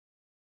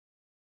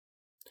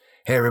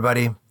Hey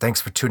everybody, thanks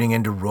for tuning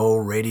in to Roll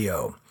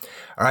Radio.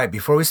 All right,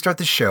 before we start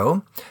the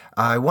show,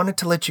 I wanted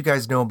to let you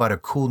guys know about a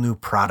cool new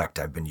product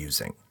I've been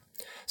using.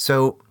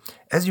 So,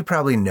 as you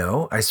probably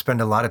know, I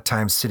spend a lot of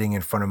time sitting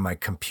in front of my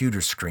computer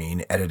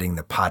screen editing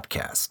the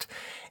podcast.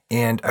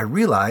 And I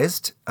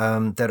realized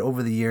that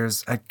over the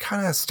years, I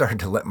kind of started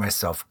to let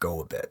myself go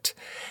a bit.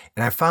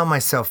 And I found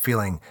myself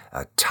feeling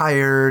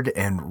tired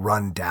and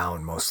run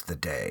down most of the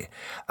day.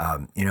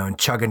 And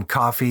chugging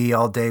coffee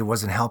all day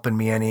wasn't helping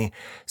me any.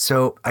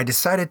 So I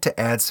decided to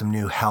add some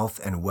new health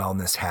and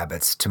wellness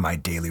habits to my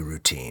daily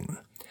routine.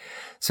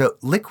 So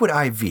Liquid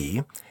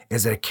IV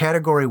is a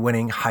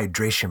category-winning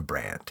hydration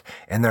brand,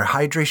 and their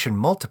hydration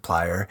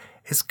multiplier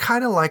is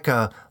kind of like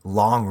a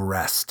long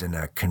rest in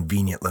a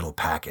convenient little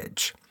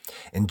package.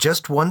 In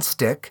just one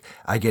stick,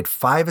 I get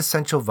 5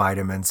 essential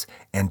vitamins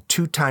and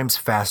 2 times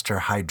faster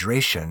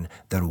hydration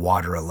than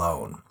water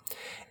alone.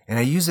 And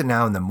I use it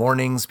now in the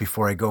mornings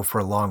before I go for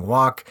a long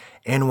walk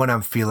and when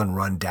I'm feeling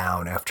run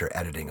down after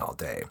editing all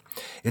day.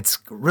 It's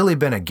really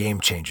been a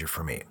game changer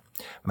for me.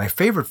 My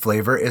favorite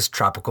flavor is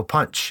Tropical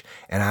Punch,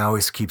 and I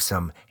always keep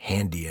some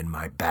handy in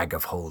my bag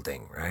of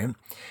holding, right?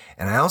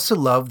 And I also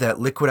love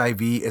that Liquid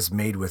IV is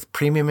made with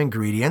premium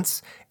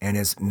ingredients and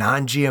is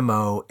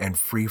non-GMO and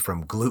free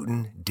from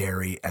gluten,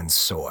 dairy, and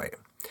soy.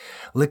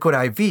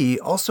 Liquid IV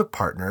also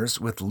partners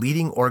with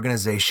leading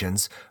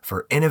organizations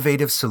for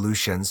innovative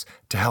solutions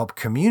to help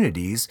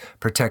communities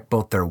protect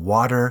both their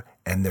water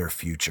and their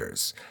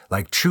futures.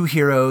 Like true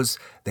heroes,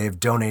 they have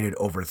donated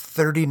over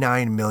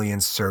 39 million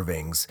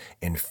servings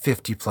in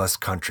 50 plus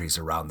countries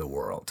around the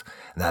world.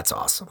 And that's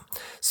awesome.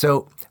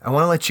 So I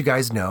want to let you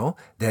guys know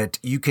that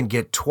you can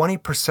get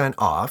 20%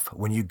 off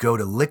when you go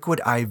to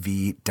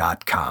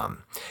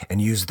liquidiv.com and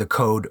use the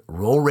code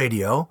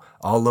ROLLRADIO,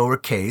 all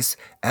lowercase,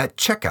 at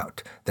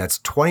checkout. That's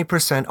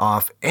 20%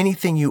 off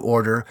anything you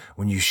order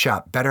when you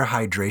shop Better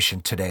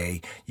Hydration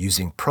today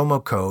using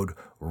promo code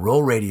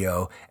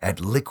ROLLRADIO at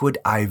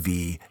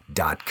liquidiv.com.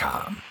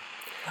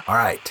 All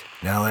right,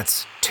 now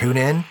let's tune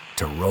in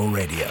to Roll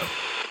Radio.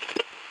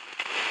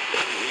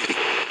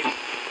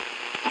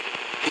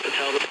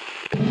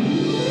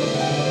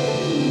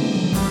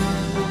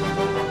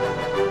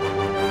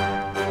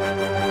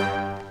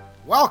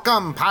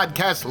 Welcome,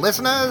 podcast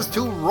listeners,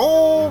 to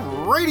Roll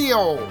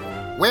Radio,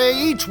 where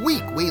each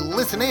week we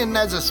listen in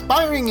as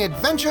aspiring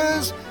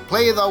adventurers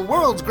play the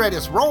world's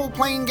greatest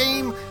role-playing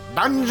game,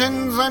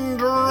 Dungeons and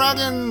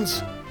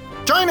Dragons.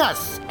 Join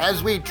us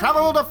as we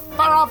travel to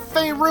far-off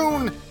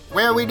Faerun,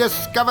 where we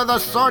discover the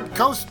Sword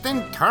Coast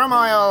in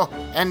turmoil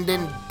and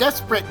in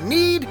desperate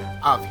need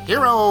of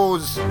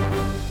heroes.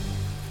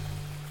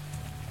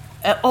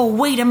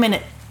 Wait a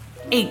minute.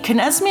 Hey, can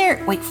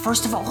Esmer... Wait,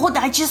 first of all, hold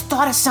on, I just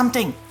thought of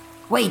something.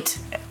 Wait,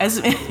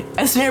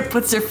 Esmer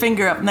puts her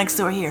finger up next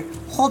to her ear.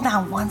 Hold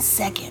on 1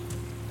 second.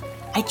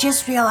 I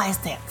just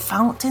realized that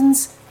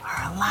fountains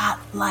are a lot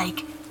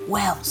like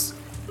wells.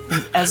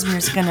 And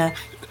Esmer's gonna,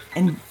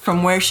 and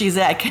from where she's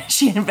at, can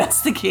she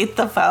investigate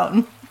the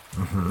fountain?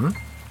 Mm-hmm.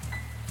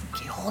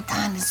 Okay, hold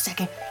on a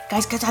second.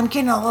 Guys, because I'm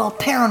getting a little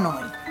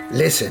paranoid.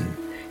 Listen,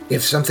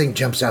 if something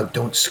jumps out,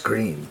 don't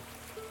scream.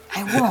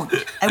 I won't,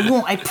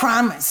 I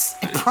promise.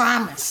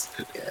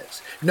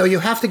 Yes. No, you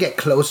have to get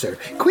closer.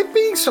 Quit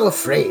being so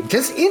afraid.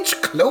 Just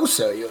inch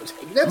closer.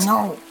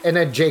 No. And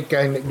then Jake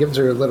gives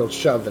her a little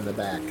shove in the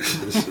back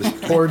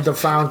toward the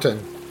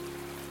fountain.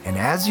 And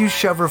as you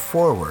shove her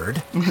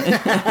forward,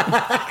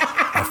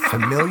 a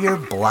familiar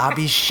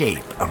blobby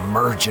shape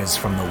emerges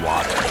from the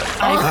water.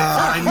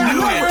 I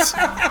knew it.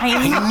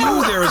 I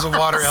knew there was a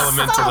water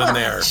elemental in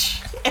there.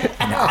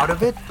 And out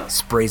of it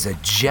sprays a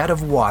jet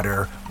of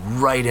water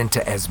right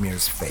into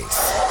Esmer's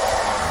face.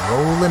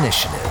 Roll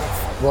initiative.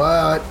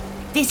 What?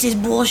 This is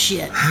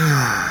bullshit.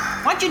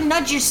 Why don't you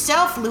nudge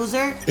yourself,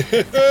 loser?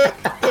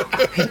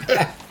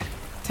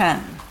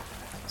 10.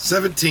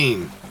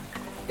 17.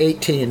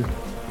 18. All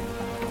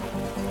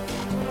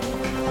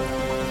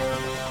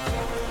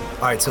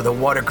right, so the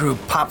water group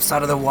pops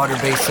out of the water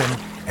basin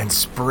and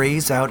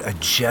sprays out a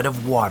jet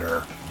of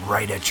water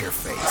right at your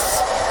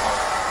face.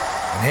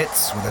 And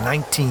hits with a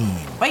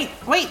 19. Wait.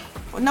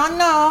 No.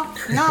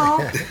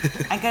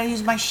 I gotta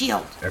use my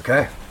shield.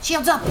 Okay.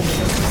 Shield's up.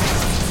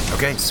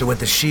 Okay, so with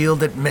the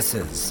shield, it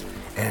misses.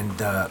 And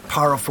the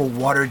powerful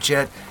water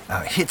jet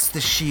hits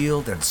the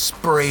shield and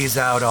sprays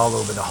out all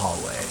over the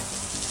hallway.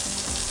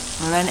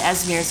 And then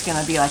Esmer's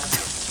gonna be like...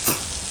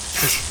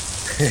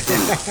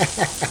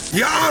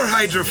 You're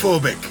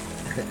hydrophobic.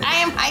 I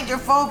am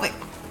hydrophobic.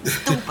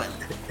 Stupid.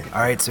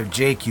 All right, so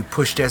Jake, you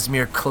pushed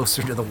Esmer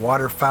closer to the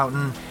water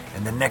fountain,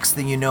 and the next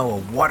thing you know, a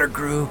water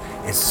grue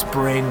is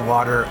spraying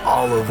water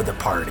all over the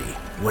party.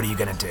 What are you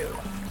gonna do?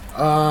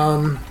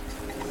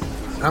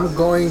 I'm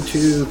going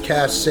to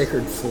cast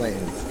Sacred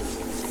Flame.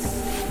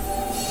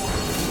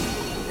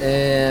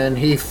 And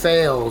he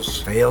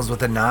fails. Fails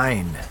with a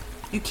 9.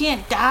 You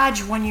can't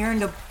dodge when you're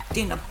in a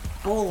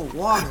bowl of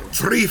water.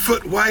 3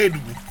 foot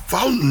wide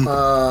fountain.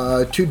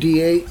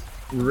 2d8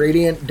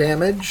 radiant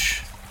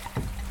damage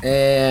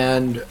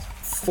and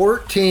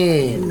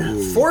 14.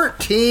 Ooh.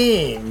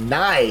 14.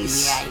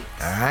 Nice.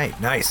 Yikes. All right,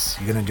 nice.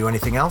 You gonna do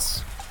anything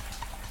else?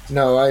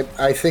 No,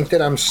 I think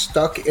that I'm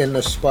stuck in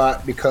the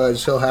spot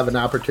because he'll have an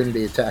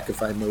opportunity attack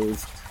if I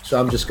move. So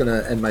I'm just going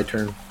to end my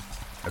turn.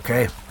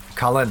 Okay,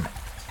 Cullen.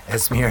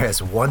 Esmir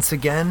has once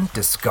again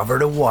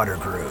discovered a water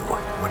brew.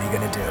 What are you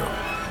gonna do?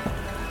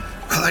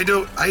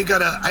 Well,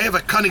 I have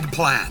a cunning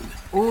plan.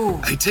 Ooh.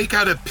 I take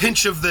out a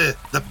pinch of the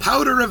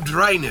powder of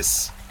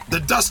dryness, the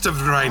dust of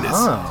dryness.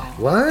 Oh,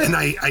 what? And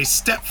I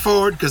step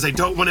forward because I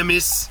don't want to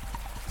miss.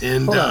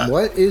 And Hold on,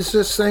 what is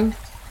this thing?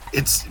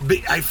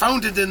 I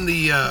found it in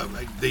the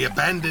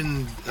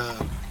abandoned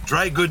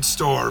dry goods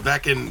store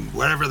back in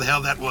wherever the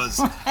hell that was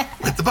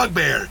with the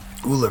bugbear.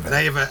 And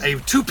I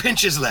have 2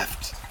 pinches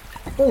left.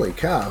 Holy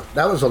cow,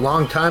 that was a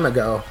long time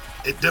ago.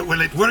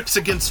 It works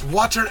against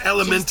water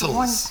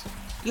elementals.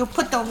 You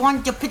put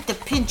the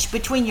pinch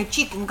between your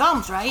cheek and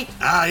gums, right?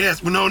 Ah,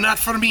 yes. Well, no, not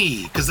for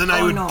me, because then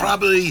I would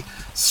probably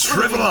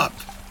shrivel up.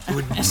 It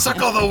would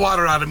suck all the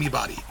water out of me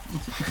body.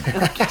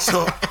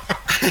 So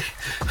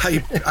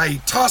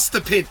I toss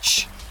the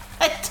pinch.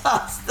 I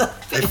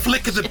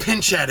flick the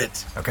pinch at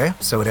it. Okay,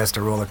 so it has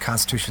to roll a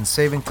Constitution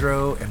saving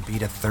throw and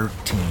beat a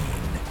 13.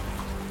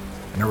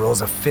 And it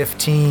rolls a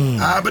 15.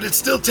 But it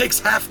still takes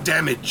half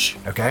damage.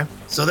 Okay.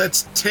 So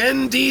that's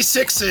 10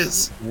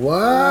 d6s. What?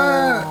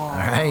 All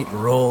right,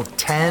 roll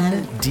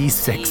 10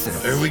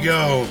 d6s. There we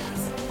go.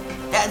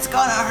 That's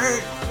gonna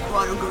hurt,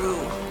 Water Grew.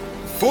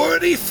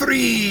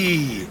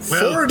 43.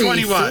 Well, 43.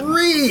 21.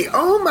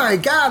 Oh my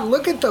god,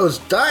 look at those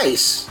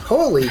dice.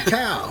 Holy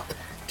cow.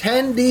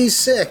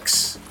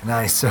 10d6.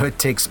 Nice, so it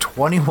takes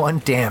 21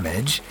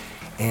 damage,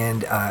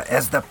 and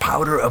as the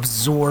powder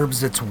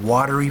absorbs its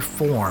watery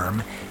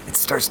form, it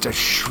starts to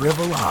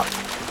shrivel up,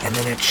 and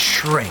then it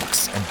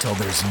shrinks until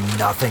there's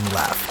nothing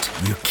left.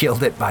 You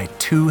killed it by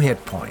 2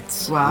 hit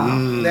points. Wow.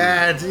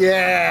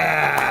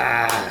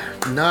 Yeah.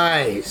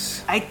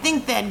 Nice. I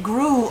think that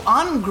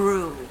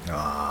ungrew.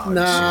 Nah.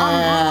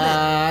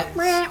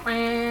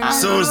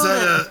 So is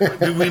that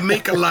did we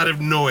make a lot of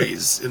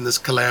noise in this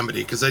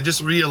calamity? Because I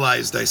just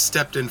realized I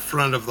stepped in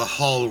front of the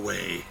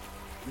hallway.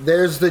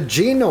 There's the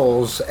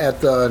Genos at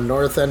the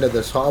north end of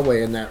this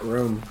hallway in that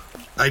room.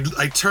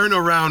 I turn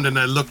around and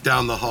I look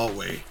down the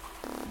hallway.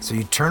 So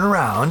you turn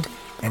around,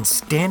 and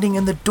standing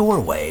in the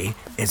doorway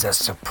is a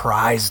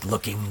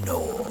surprised-looking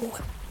gnoll.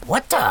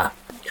 What the?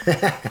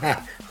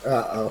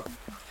 Uh-oh.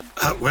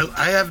 Well,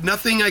 I have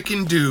nothing I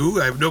can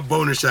do. I have no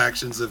bonus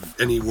actions of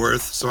any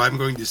worth, so I'm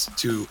going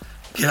to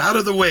get out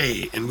of the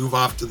way and move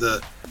off to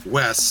the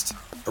west,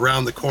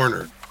 around the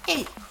corner.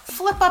 Hey,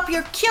 flip up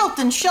your kilt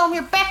and show them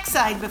your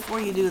backside before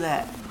you do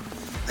that.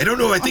 I don't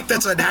know. I think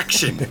that's an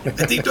action.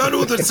 I don't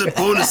know that's a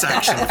bonus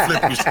action to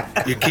flip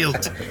your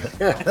kilt.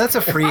 That's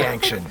a free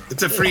action.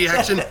 It's a free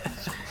action.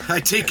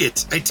 I take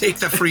it. I take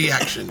the free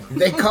action.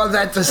 They call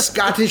that the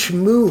Scottish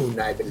moon,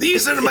 I believe.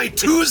 These are my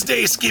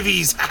Tuesday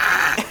skivvies.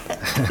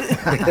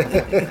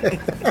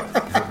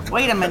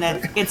 Wait a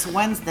minute. It's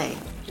Wednesday.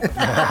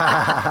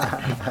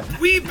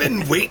 We've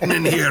been waiting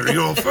in here,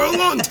 for a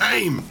long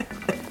time.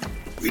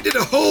 We did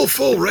a whole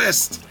full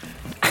rest.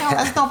 No,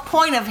 there's no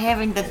point of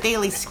having the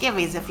daily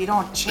skivvies if you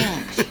don't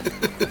change.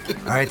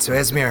 All right, so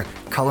Esmir,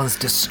 Cullen's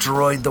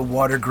destroyed the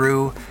water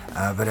grew,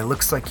 but it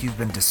looks like you've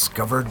been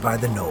discovered by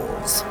the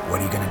gnolls.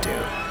 What are you going to do?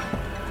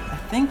 I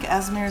think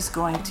Esmir's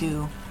going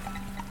to...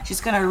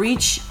 She's going to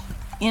reach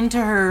into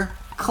her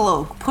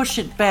cloak, push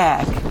it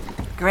back,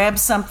 grab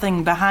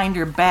something behind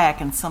her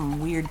back and some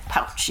weird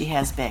pouch she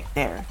has back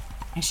there.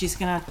 And she's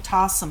going to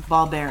toss some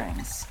ball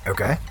bearings.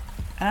 Okay.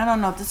 And I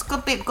don't know, this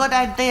could be a good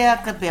idea,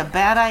 could be a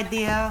bad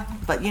idea,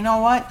 but you know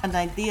what? An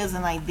idea is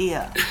an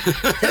idea.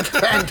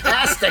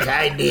 Fantastic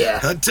idea.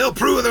 Until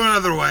proven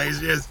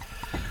otherwise, yes.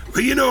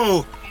 Well,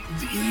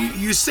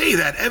 you say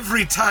that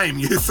every time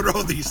you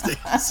throw these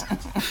things.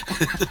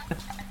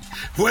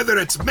 Whether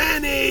it's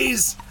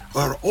mayonnaise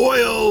or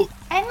oil.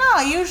 I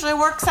know, it usually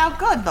works out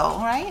good though,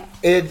 right?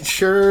 It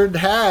sure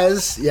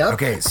has, yep.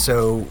 Okay,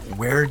 so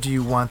where do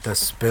you want the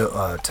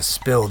to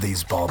spill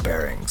these ball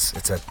bearings?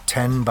 It's a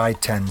 10 by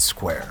 10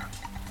 square.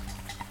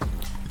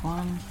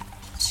 1,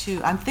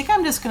 2. I think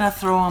I'm just gonna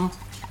throw them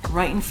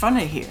right in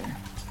front of here,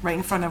 right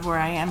in front of where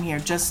I am here,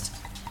 just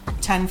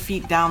 10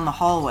 feet down the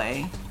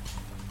hallway,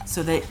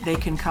 so that they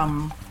can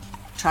come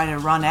try to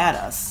run at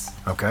us.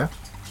 Okay.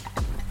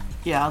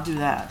 Yeah, I'll do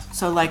that.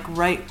 So like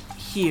right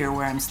here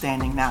where I'm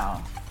standing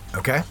now.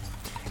 Okay.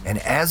 And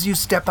as you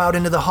step out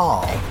into the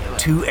hall,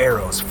 2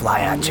 arrows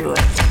fly at you.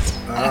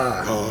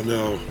 Oh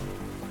no.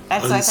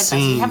 That's like, does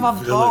he have a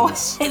bow?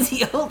 Villains. Is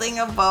he holding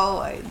a bow?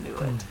 I knew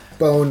it.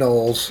 Bow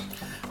knolls.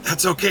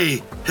 That's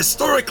okay.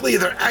 Historically,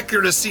 their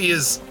accuracy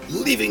is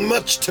leaving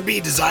much to be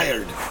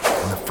desired.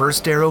 And the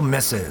first arrow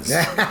misses.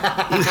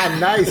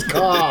 Nice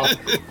call.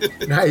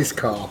 Nice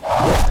call.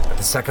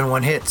 The second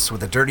one hits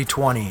with a dirty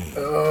 20.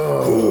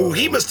 Oh,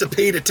 he must have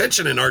paid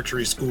attention in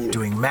archery school.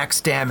 Doing max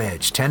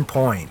damage, 10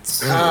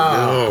 points.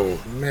 Oh,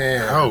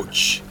 man.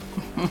 Ouch.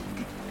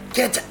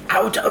 Get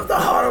out of the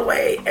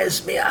hallway,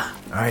 Esmir.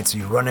 All right, so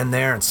you run in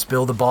there and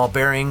spill the ball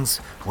bearings.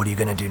 What are you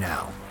going to do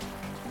now?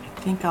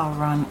 think I'll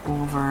run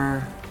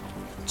over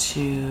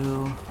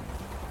to...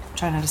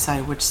 trying to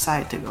decide which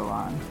side to go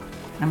on.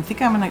 I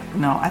think I'm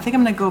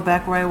gonna go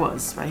back where I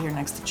was, right here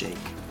next to Jake.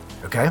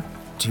 Okay.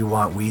 Do you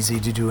want Wheezy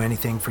to do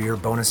anything for your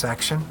bonus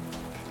action?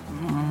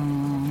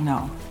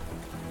 No.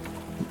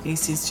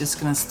 AC's just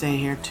gonna stay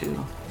here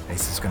too.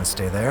 Ace's gonna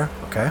stay there?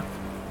 Okay.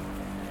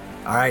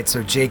 All right,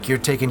 so Jake, you're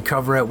taking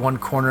cover at one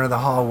corner of the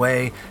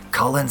hallway.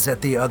 Cullen's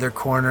at the other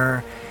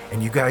corner.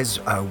 And you guys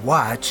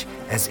watch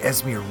as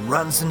Esmir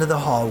runs into the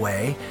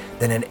hallway.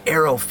 Then an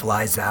arrow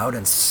flies out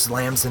and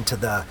slams into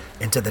the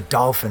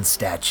dolphin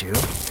statue.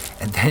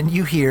 And then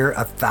you hear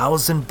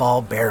 1,000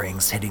 ball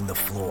bearings hitting the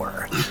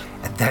floor.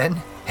 And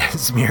then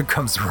Esmir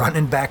comes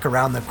running back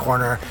around the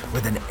corner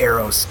with an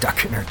arrow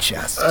stuck in her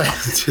chest.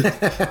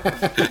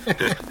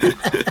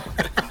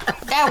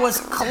 That was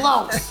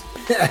close.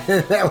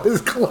 That was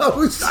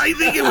close. I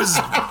think it was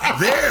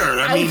there.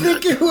 I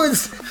think it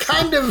was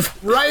kind of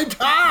right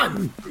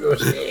on.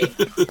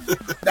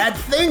 That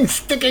thing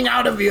sticking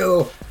out of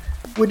you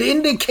would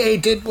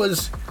indicate it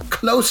was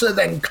closer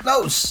than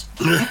close.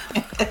 All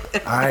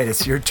right,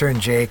 it's your turn,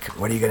 Jake.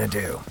 What are you going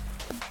to do?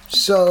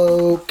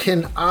 So,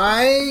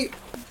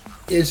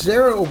 is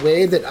there a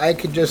way that I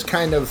could just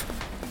kind of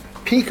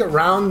peek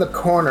around the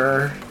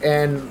corner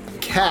and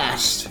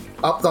cast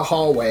up the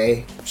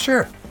hallway?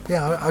 Sure.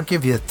 Yeah, I'll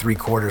give you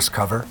 3/4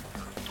 cover.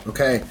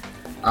 Okay.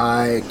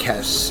 I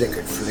cast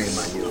Sacred Flame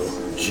on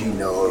you,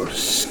 Gino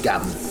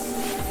Scum.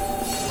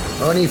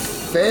 Oh, and he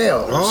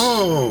fails.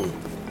 Oh.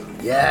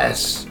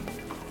 Yes.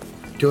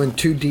 Doing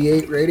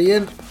 2d8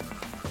 radiant.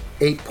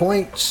 8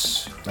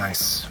 points.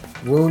 Nice.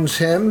 Wounds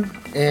him.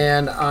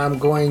 And I'm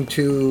going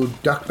to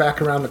duck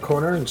back around the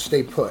corner and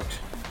stay put.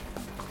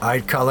 All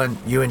right, Cullen,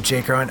 you and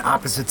Jake are on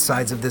opposite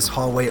sides of this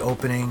hallway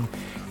opening,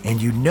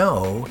 and you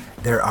know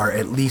there are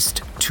at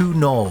least 2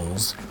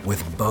 gnolls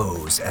with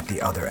bows at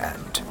the other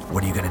end.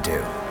 What are you going to do?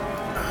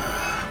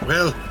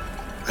 Well,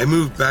 I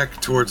moved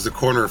back towards the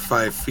corner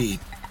 5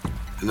 feet,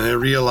 and I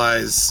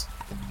realize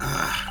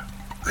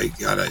I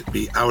gotta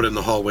be out in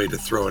the hallway to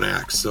throw an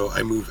axe, so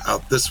I move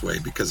out this way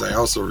because I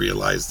also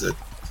realized that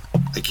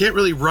I can't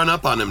really run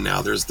up on him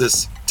now. There's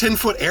this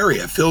 10-foot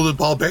area filled with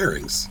ball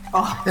bearings.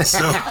 Oh.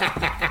 So...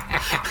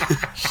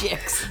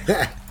 Shit.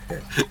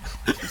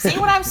 See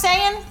what I'm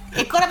saying?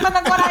 It could have been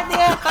a good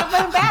idea. It could have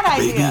been a bad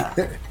idea.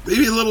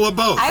 Maybe a little of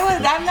both.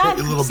 I'm not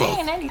saying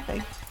both.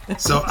 anything.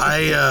 So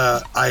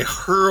I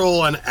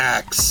hurl an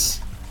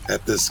axe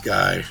at this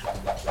guy.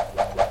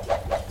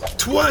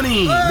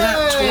 20!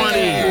 Nat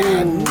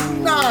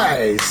 20!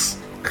 Nice!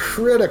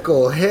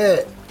 Critical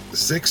hit.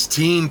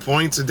 16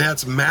 points, and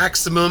that's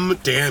maximum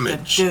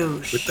damage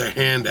douche. with the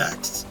hand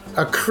axe.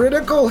 A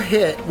critical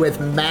hit with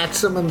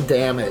maximum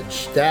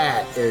damage.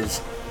 That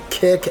is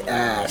kick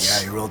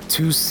ass. Yeah, you rolled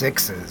 2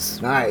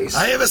 6s. Nice.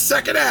 I have a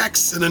second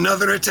axe and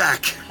another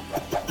attack.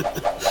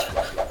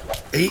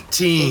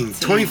 18,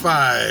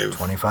 25.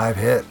 25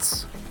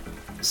 hits.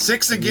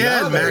 6 again,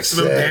 Another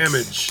maximum 6.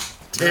 damage.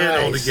 10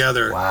 Nice.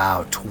 altogether.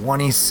 Wow,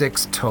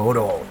 26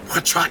 total.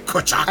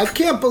 Quachak. I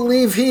can't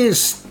believe he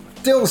is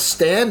still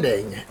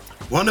standing.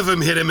 One of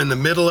them hit him in the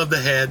middle of the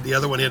head. The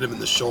other one hit him in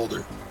the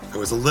shoulder. I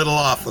was a little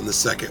off on the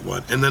second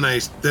one, and then I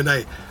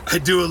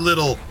do a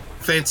little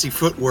fancy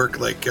footwork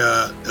like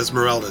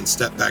Esmeralda and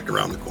step back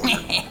around the corner.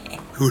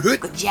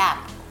 Good job.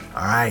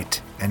 All right,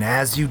 and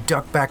as you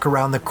duck back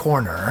around the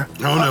corner,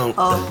 Oh no!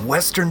 the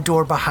western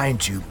door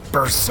behind you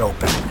bursts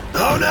open,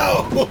 Oh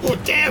no! Oh,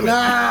 damn it!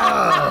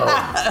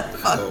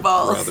 Fuck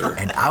balls. Brother.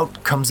 and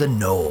out comes a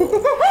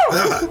gnoll,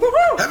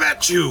 Have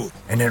at you!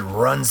 and it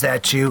runs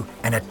at you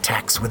and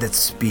attacks with its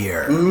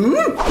spear,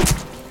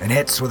 and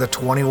hits with a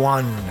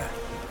 21,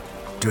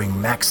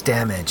 doing max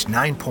damage,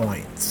 9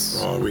 points.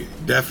 Oh, we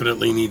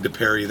definitely need to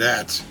parry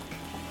that.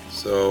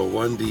 So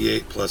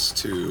 1d8 plus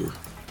 2.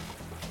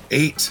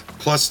 8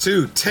 plus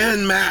 2,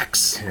 10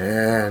 max.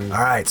 And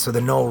All right, so the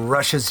gnoll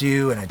rushes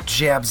you and it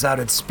jabs out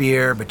its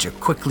spear, but you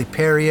quickly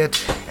parry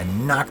it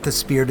and knock the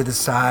spear to the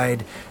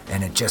side,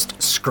 and it just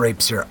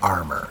scrapes your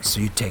armor, so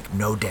you take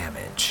no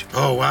damage.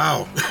 Oh,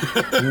 wow.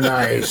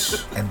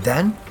 nice. And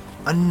then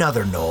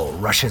another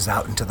gnoll rushes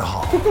out into the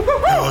hall.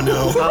 Oh,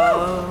 no.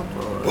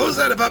 What was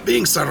that about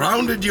being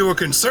surrounded? You were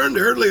concerned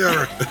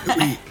earlier.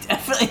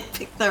 Definitely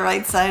picked the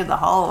right side of the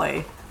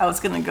hallway. I was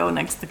gonna go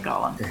next to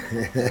Colin.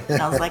 And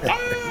I was like,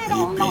 I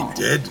don't know. We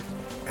did.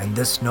 And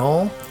this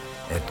gnoll,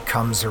 it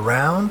comes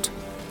around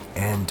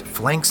and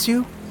flanks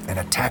you and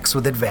attacks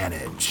with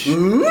advantage.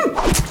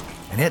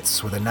 And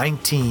hits with a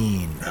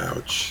 19,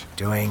 Ouch.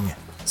 doing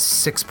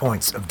 6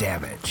 points of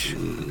damage.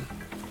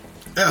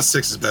 Yeah,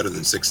 6 is better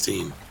than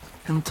 16.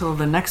 Until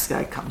the next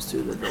guy comes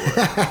through the door.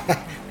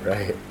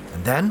 Right.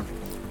 And then,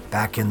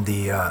 back in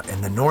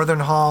the northern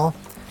hall,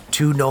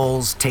 2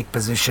 gnolls take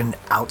position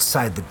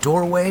outside the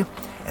doorway,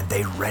 and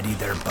they ready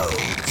their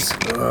bows.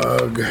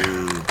 Ugh.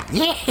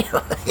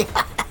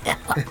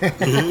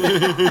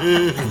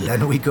 And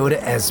then we go to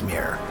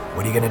Esmir.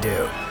 What are you gonna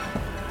do?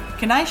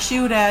 Can I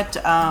shoot at,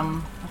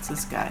 what's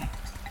this guy?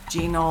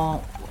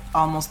 Gino,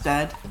 almost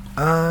dead?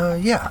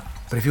 Yeah.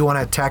 But if you want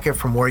to attack it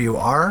from where you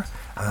are,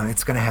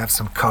 it's going to have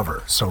some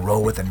cover, so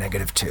roll with a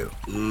 -2.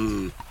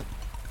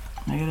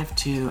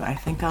 -2. I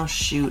think I'll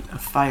shoot a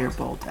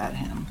firebolt at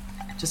him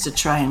just to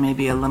try and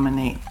maybe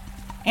eliminate.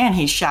 And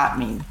he shot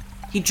me.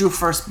 He drew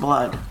first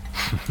blood.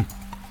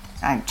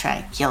 I'm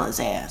trying to kill his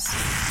ass.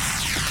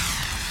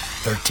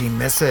 13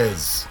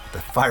 misses. The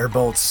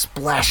firebolt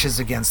splashes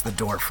against the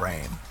door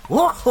frame.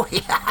 Whoa,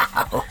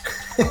 yeah!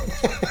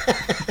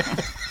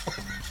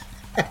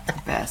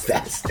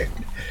 Bastard.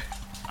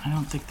 I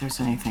don't think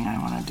there's anything I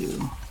want to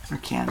do or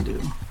can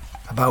do.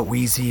 About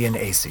Wheezy and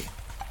AC?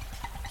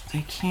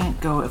 They can't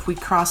go. If we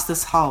cross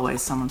this hallway,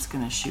 someone's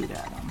going to shoot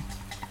at them.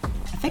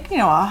 I think,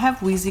 I'll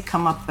have Wheezy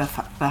come up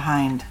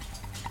behind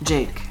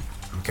Jake.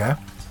 Okay.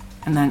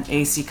 And then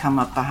AC come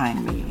up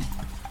behind me.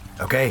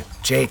 Okay,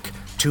 Jake,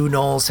 2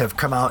 gnolls have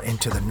come out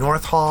into the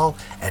north hall,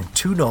 and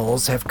 2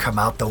 gnolls have come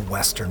out the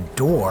western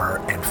door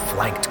and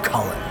flanked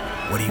Cullen.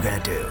 What are you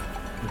going to do?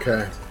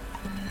 Okay.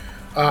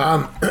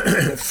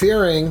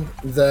 Fearing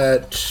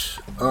that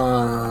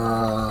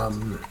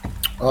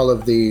all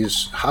of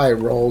these high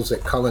rolls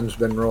that Cullen's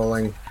been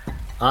rolling,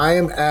 I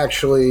am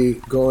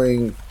actually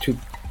going to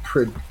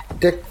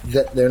predict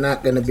that they're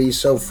not going to be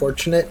so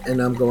fortunate,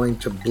 and I'm going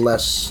to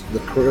bless the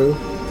crew.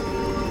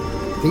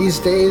 These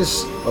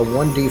days, a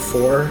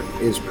 1d4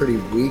 is pretty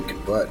weak,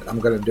 but I'm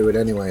going to do it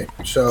anyway.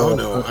 So, oh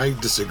no, I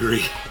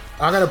disagree.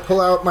 I'm going to pull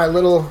out my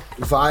little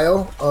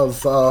vial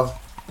of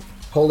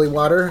holy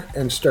water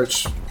and start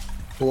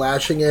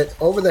splashing it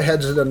over the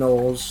heads of the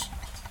gnolls,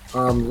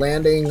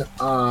 landing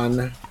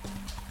on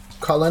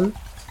Cullen,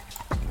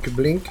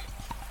 Kablink,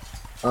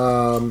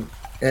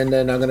 and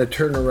then I'm going to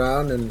turn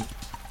around and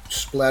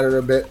splatter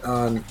a bit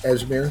on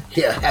Esmir.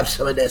 Here, have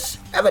some of this.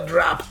 Have a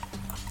drop.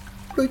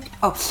 Blink.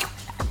 Oh.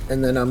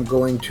 And then I'm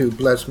going to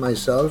bless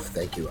myself.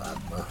 Thank you,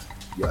 Agma.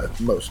 You are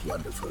most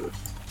wonderful.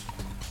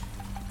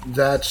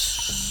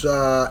 That's,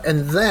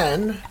 and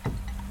then,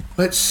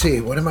 let's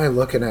see, what am I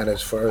looking at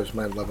as far as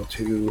my level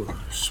 2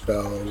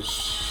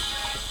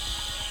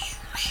 spells?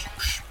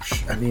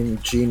 I mean,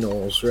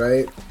 G-Knolls,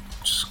 right?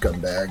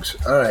 Scumbags.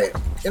 Alright,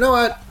 you know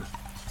what?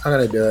 I'm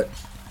going to do it.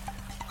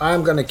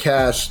 I'm going to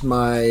cast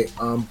my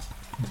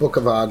Book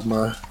of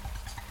Agma,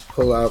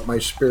 pull out my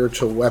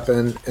spiritual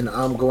weapon, and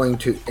I'm going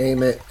to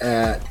aim it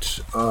at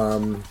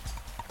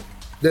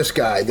this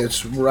guy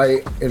that's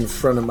right in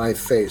front of my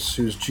face,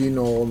 who's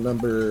G-Knoll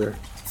number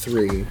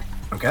 3.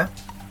 Okay.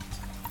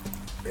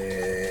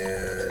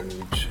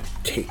 And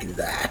take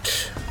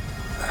that.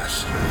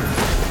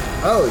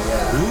 Oh,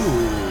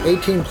 yeah. Ooh.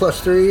 18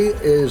 plus 3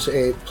 is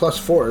a plus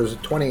 4 is a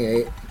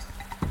 28.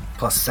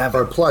 Plus 7.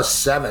 Or plus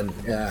 7,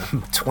 yeah.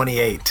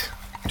 28.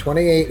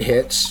 28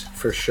 hits,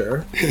 for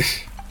sure.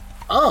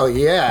 Oh,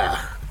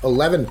 yeah.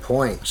 11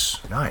 points.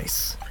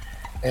 Nice.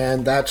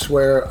 And that's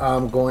where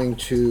I'm going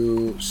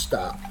to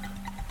stop.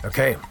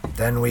 Okay,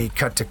 then we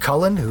cut to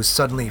Cullen, who's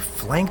suddenly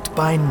flanked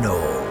by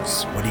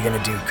gnolls. What are you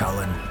going to do,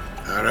 Cullen?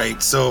 All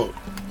right, so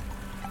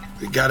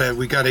we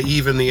gotta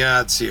even the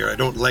odds here. I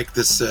don't like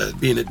this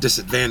being a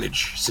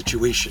disadvantage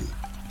situation.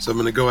 So I'm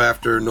going to go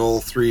after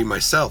Gnoll 3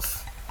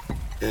 myself.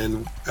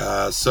 And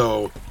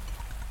so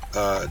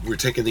we're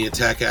taking the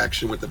attack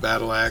action with the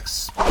battle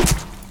axe.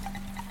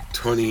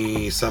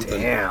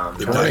 20-something. Damn,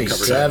 The die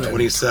covers that.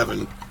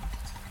 27.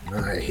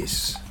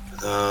 Nice.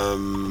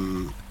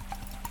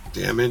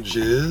 Damage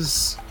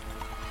is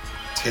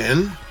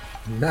 10.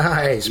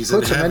 Nice. He's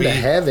Puts in him into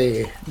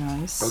heavy.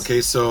 Nice.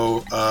 Okay,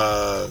 so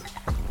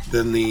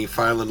then the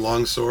file and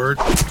longsword.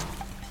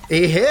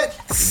 He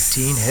hits.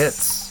 18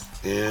 hits.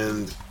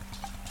 And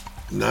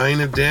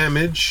 9 of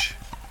damage.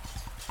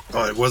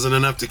 Oh, it wasn't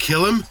enough to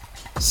kill him?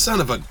 Son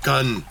of a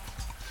gun.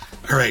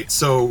 All right,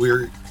 so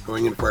we're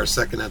going in for our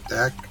second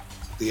attack.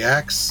 The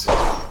axe.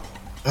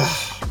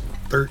 Oh,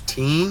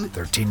 13.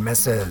 13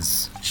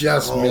 misses.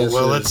 Just misses.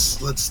 Well,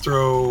 let's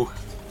throw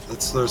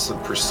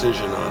some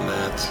precision on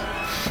that.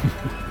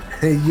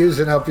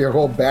 Using up your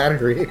whole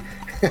battery.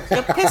 You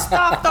pissed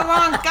off the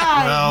wrong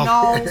guy, Well.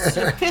 Knolls.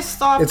 You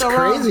pissed off It's the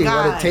wrong crazy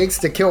guy. what it takes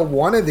to kill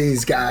one of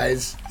these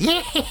guys.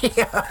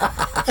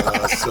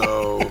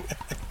 So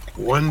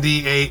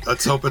 1d8.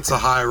 Let's hope it's a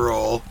high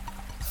roll.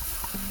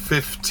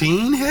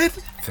 15 hit?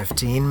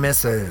 15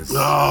 misses.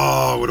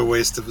 Oh, what a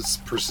waste of its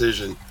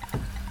precision.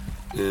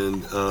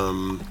 And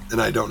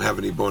I don't have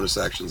any bonus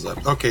actions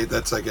left. Okay,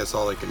 that's I guess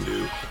all I can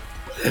do.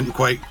 Didn't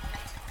quite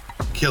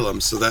kill him,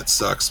 so that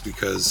sucks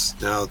because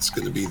now it's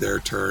going to be their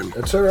turn.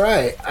 It's all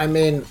right. I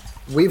mean,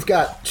 we've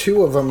got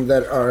 2 of them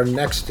that are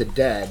next to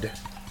dead.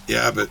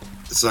 Yeah, but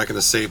it's not going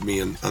to save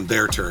me on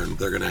their turn.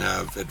 They're going to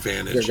have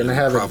advantage. They're gonna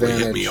have probably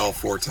advantage. hit me all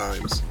 4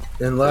 times.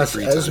 Unless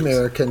 3 times.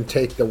 Esmir can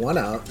take the one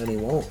out, and he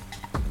won't.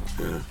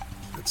 Yeah,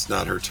 it's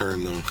not her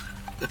turn though.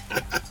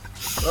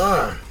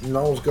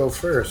 Knolls go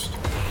first.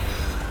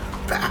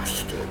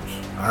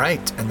 Bastards. All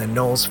right, and the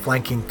gnolls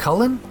flanking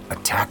Cullen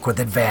attack with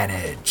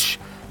advantage.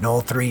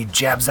 Gnoll 3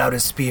 jabs out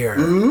his spear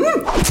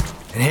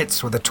and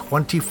hits with a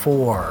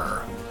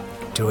 24,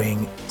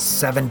 doing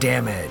 7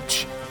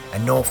 damage.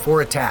 And Gnoll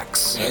 4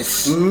 attacks.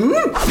 Yes.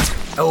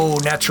 Oh,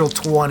 natural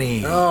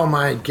 20. Oh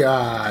my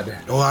god.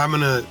 Well, I'm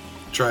gonna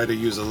try to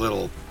use a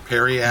little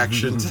parry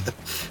action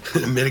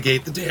to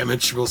mitigate the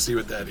damage. We'll see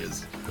what that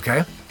is.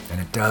 Okay. And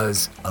it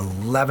does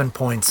 11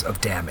 points of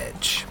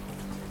damage.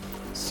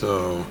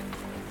 So,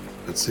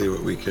 let's see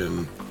what we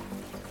can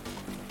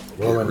get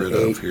Roll an rid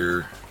 8. of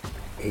here.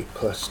 8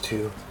 plus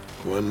 2.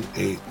 1,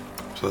 8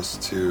 plus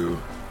 2,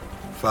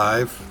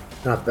 5.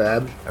 Not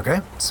bad.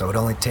 Okay. So it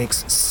only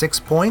takes 6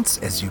 points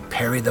as you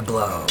parry the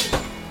blow.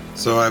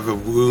 So I have a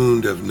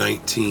wound of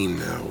 19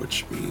 now,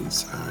 which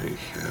means I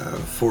have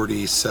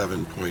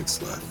 47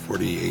 points left,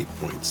 48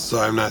 points. So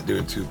I'm not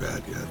doing too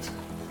bad yet.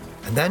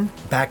 And then,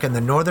 back in the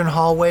northern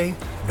hallway,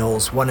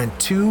 Knowles 1 and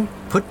 2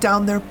 put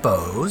down their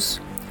bows,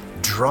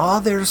 draw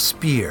their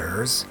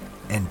spears,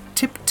 and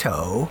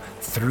tiptoe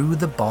through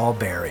the ball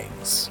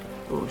bearings.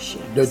 Oh,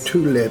 shit. The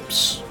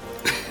tulips.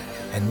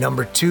 And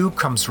number 2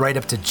 comes right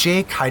up to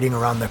Jake, hiding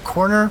around the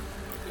corner.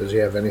 Does he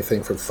have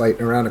anything for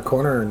fighting around a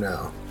corner or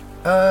no?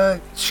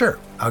 Sure.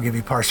 I'll give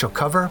you partial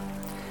cover.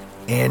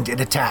 And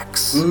it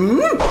attacks.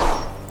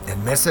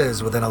 And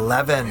misses with an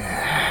 11.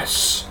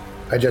 Yes.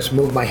 I just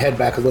move my head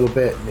back a little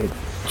bit and it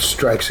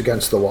strikes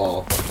against the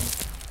wall.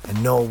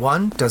 And Knoll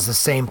 1 does the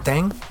same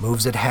thing,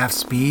 moves at half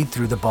speed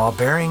through the ball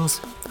bearings.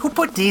 Who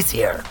put these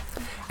here?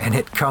 And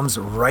it comes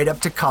right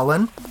up to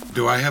Cullen.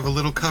 Do I have a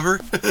little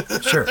cover?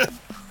 Sure.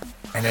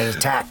 And it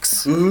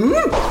attacks.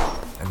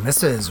 And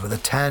misses with a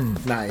 10.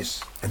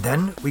 Nice. And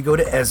then we go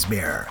to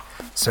Esmir.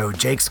 So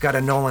Jake's got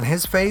a knoll in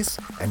his face,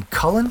 and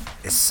Cullen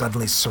is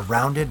suddenly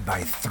surrounded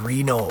by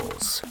 3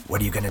 knolls.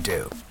 What are you going to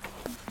do?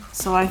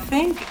 So I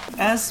think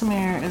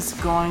Esmir is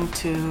going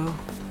to...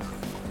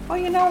 Well,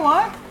 you know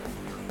what?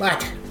 What?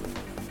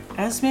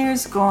 Esmir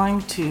is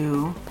going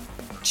to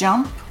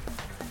jump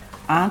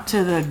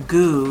onto the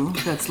goo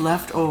that's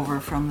left over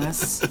from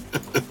this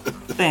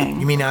thing.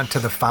 You mean onto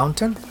the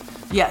fountain?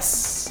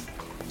 Yes.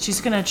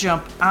 She's going to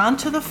jump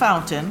onto the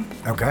fountain,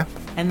 Okay.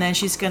 and then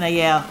she's going to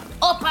yell,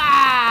 Oppa!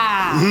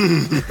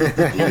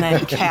 And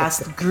then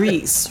cast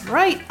grease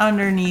right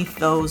underneath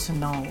those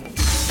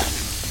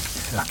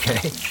knolls.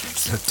 Okay.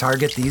 So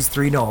target these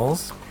 3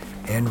 knolls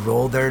and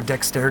roll their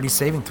dexterity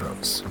saving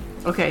throws.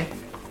 Okay.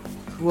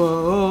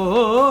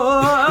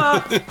 Whoa!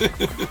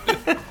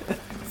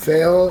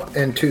 Fail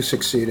and 2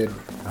 succeeded.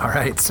 All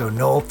right. So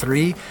knoll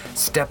 3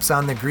 steps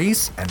on the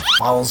grease and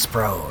falls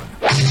prone.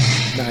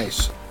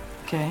 Nice.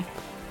 Okay.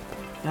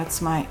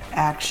 That's my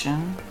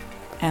action.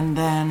 And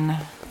then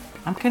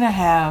I'm going to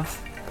have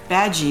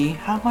Badgie.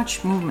 How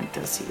much movement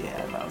does he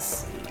have? I'll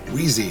see.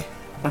 Wheezy.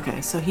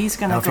 Okay, so he's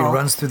going Now, to if he go...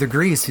 runs through the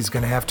grease, he's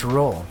going to have to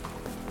roll.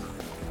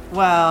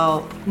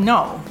 Well,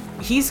 no.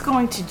 He's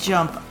going to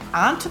jump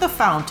onto the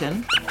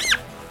fountain,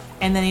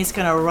 and then he's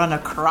going to run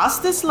across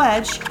this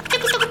ledge,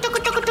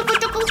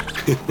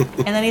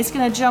 and then he's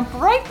going to jump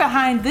right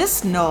behind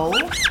this knoll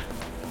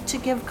to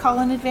give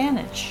Cullen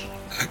advantage.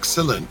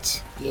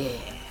 Excellent. Yeah.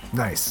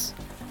 Nice.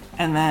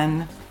 And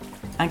then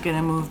I'm going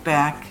to move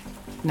back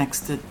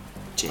next to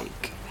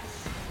Jake.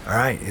 All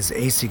right. Is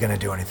AC going to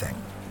do anything?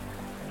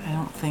 I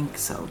don't think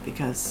so,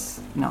 because,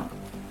 no.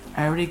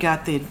 I already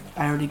gave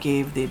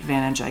the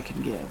advantage I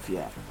can give,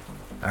 yeah.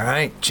 All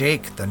right,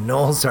 Jake, the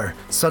knolls are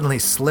suddenly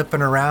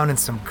slipping around in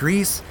some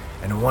grease,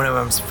 and one of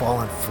them's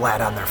falling flat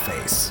on their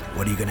face.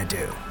 What are you going to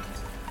do?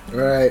 All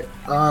right.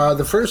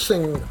 The first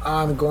thing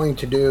I'm going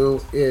to do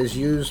is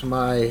use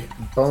my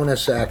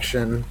bonus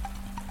action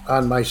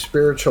on my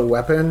spiritual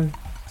weapon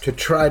to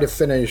try to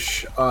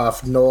finish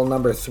off knoll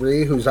number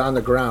 3, who's on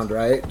the ground,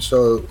 right?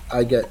 So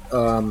I get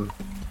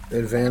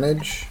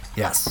advantage.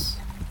 Yes.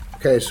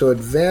 Okay, so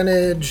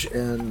advantage,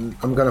 and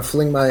I'm going to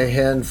fling my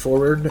hand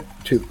forward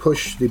to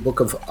push the Book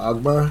of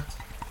Agma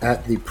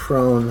at the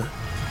prone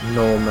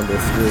knoll number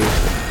 3.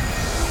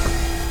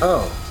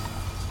 Oh,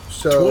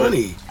 so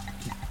 20.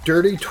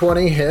 dirty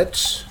 20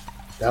 hits.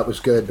 That was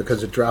good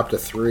because it dropped a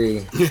 3.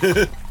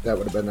 That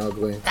would have been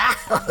ugly.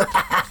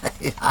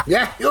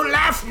 Yeah, you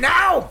laugh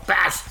now,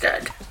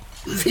 bastard.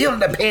 Feel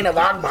the pain of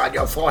Agma on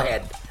your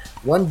forehead.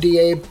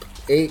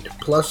 1d8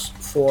 plus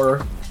 4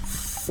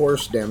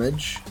 force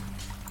damage.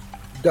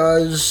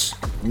 Does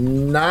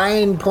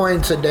 9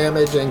 points of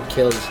damage and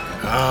kills.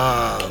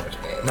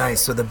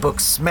 Nice. So the book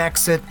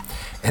smacks it,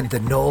 and the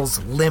knoll's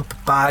limp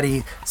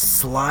body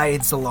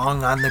slides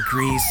along on the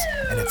grease,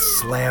 and it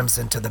slams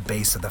into the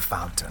base of the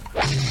fountain.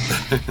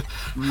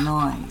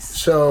 Nice.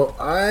 So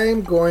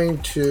I'm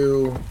going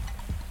to...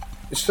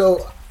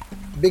 So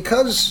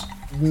because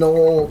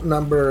knoll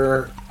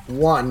number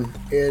 1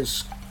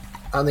 is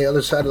on the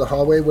other side of the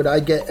hallway, would I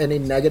get any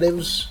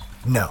negatives?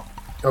 No.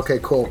 Okay,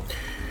 cool.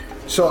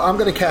 So I'm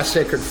going to cast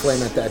Sacred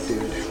Flame at that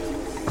dude.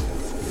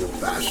 You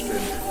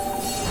bastard.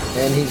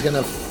 And he's going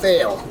to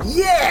fail.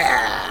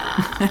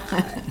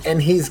 Yeah!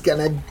 And he's going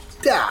to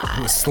It die.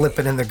 was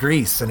slipping in the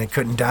grease, and it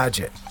couldn't dodge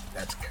it.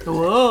 That's good.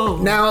 Whoa.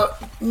 Now,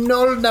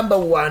 knoll number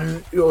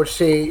 1, you'll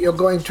see, you're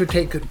going to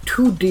take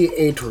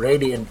 2d8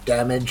 radiant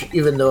damage,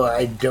 even though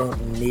I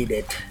don't need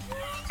it.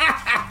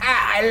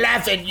 I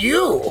laugh at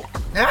you.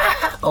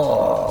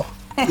 Oh.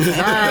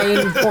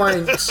 9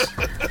 points.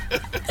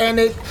 And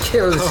it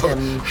kills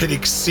him. It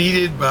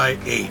exceeded by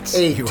 8.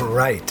 8. You were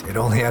right. It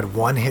only had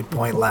 1 hit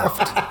point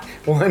left.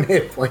 1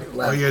 hit point All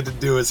left. you had to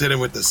do was hit him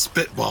with the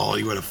spitball.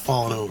 You would have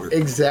fallen over.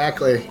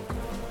 Exactly.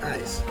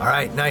 Nice. All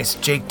right, nice.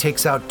 Jake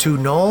takes out 2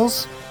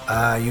 gnolls.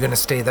 You going to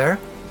stay there?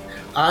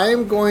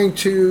 I'm going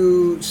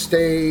to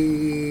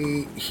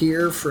stay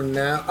here for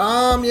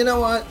now. You know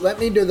what? Let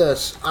me do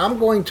this. I'm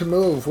going to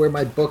move where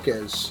my book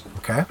is.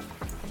 Okay.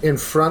 In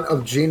front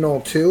of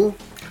G-Knoll 2.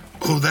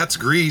 Oh, that's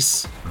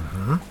grease.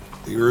 Mm-hmm.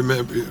 You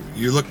remember,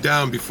 you look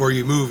down before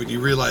you move and you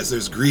realize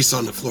there's grease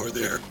on the floor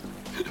there.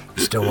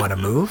 Still want to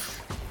move?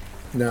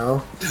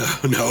 No.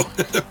 No,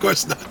 of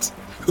course not.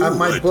 Who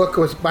My would? book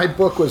was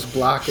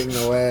blocking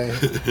the way.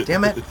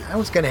 Damn it. I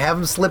was going to have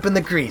him slip in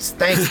the grease.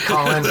 Thanks,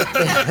 Colin.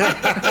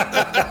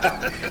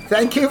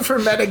 Thank you for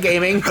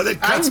metagaming. That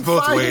cuts I'm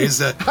both fine.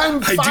 ways.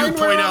 I'm I do fine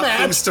where point I'm out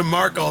at. things to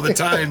Mark all the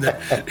time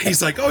that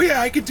he's like, oh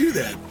yeah, I could do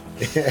that.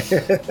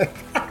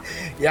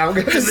 Yeah, I'm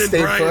going to And then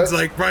stay Brian's put.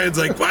 like,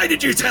 why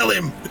did you tell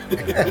him?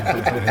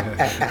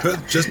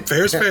 Just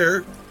fair's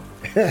fair.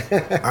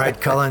 All right,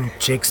 Cullen,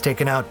 Jake's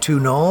taken out 2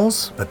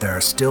 gnolls, but there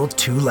are still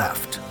 2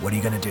 left. What are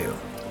you going to do?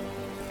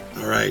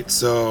 All right,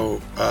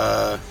 so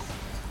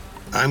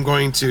I'm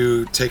going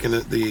to take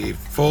the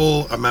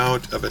full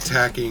amount of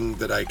attacking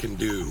that I can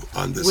do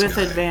on this With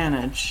guy.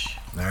 advantage.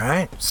 All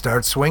right,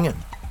 start swinging.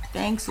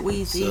 Thanks,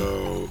 Wheezy.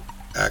 So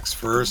axe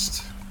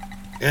first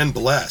and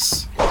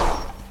bless.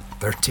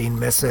 13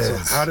 misses.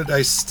 So how did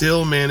I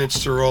still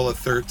manage to roll a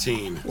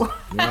 13?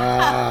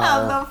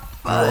 Wow.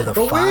 You rolled a But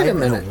wait 5 a and a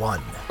minute.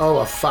 1. Oh,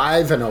 a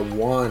 5 and a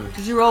 1.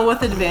 Did you roll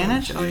with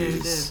advantage? Oh, yeah, you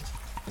did. Jeez.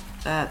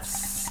 That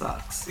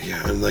sucks. Yeah,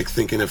 I'm like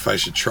thinking if I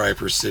should try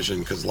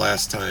precision because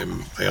last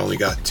time I only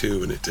got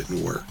 2 and it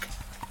didn't work.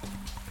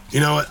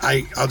 You know what?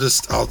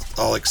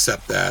 I'll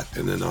accept that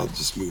and then I'll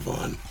just move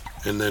on.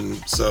 And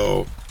then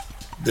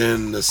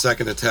the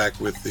second attack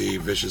with the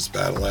vicious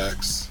battle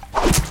axe.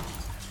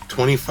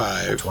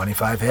 25.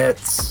 25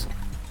 hits.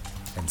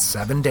 And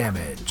 7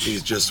 damage.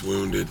 He's just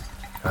wounded.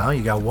 Well,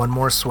 you got 1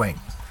 more swing.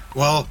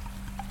 Well,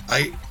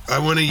 I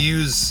want to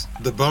use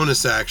the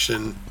bonus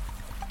action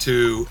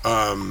to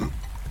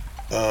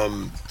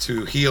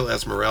heal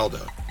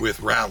Esmeralda with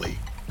rally.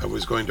 I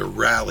was going to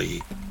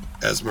rally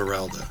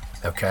Esmeralda.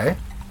 Okay.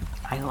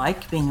 I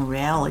like being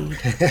rallied.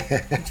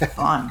 It's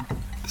fun.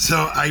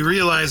 So I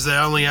realize that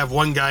I only have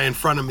 1 guy in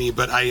front of me,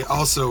 but I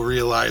also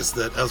realize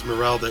that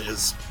Esmeralda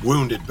is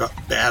wounded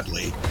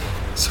badly.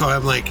 So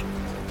I'm like,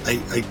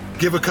 I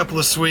give a couple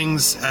of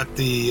swings at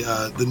the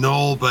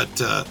gnoll, but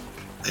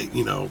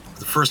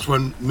the first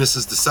one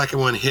misses, the second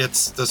one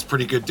hits, does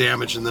pretty good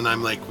damage, and then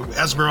I'm like,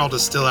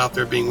 Esmeralda's still out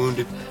there being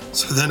wounded.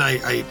 So then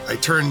I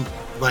turn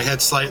my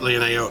head slightly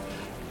and I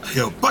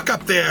go, buck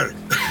up there,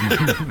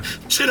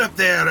 chin up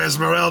there,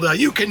 Esmeralda,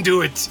 you can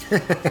do it.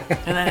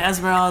 And then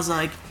Esmeralda's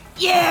like,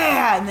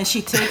 yeah! And then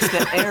she takes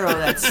the arrow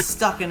that's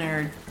stuck in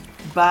her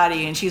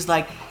body and she's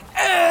like,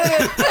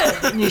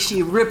 and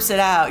she rips it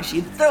out.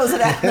 She throws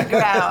it out on the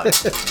ground.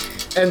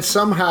 And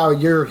somehow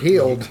you're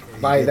healed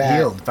by that.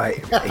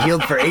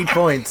 Healed for 8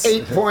 points.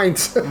 8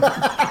 points.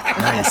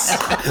 Nice.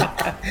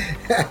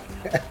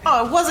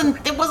 Oh, it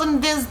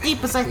wasn't as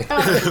deep as I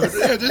thought.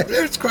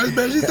 It's quite as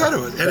bad as you thought it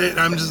was. And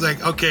I'm just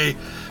like, okay,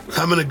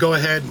 I'm going to go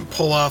ahead and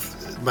pull off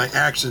my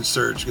action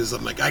surge because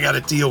I'm like, I got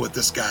to deal with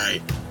this guy.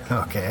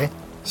 Okay.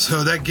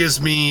 So that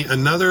gives me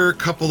another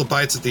couple of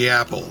bites at the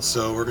apple.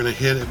 So we're going to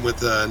hit him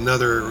with we're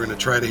going to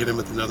try to hit him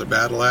with another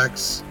battle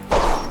axe.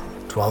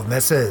 12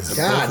 misses.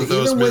 God, Both of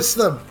those even missed.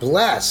 with the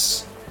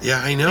bless. Yeah,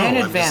 I know. And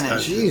I'm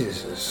advantage.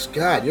 Jesus,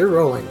 God, you're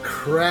rolling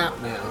crap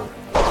now.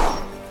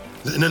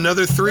 and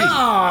another 3.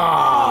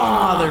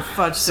 Mother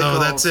fudge So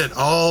that's it.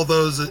 All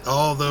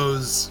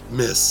those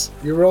miss.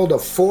 You rolled a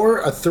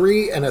 4, a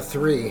 3, and a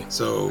 3.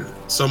 So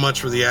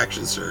much for the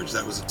action surge.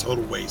 That was a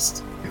total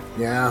waste.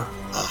 Yeah.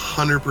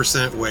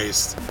 100%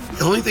 waste.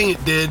 The only thing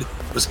it did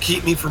was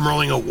keep me from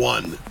rolling a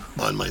 1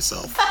 on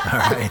myself. All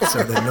right,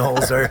 so the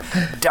gnolls are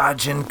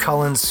dodging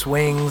Cullen's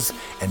swings,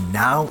 and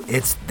now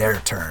it's their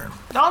turn.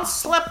 Don't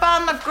slip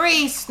on the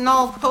grease,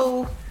 no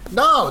poo.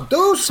 No,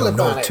 do So slip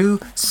on Gnoll it. 2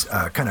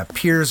 kind of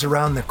peers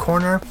around the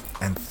corner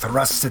and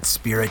thrusts its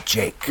spear at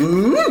Jake.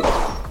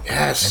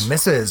 Yes. And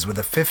misses with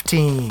a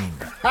 15.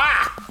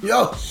 Ha!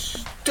 You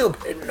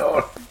stupid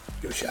Knoll.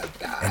 You shall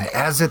die. And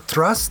as it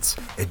thrusts,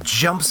 it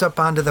jumps up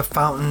onto the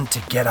fountain to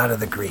get out of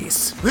the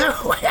grease.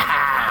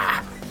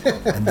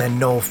 And then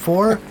Gnoll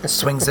 4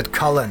 swings at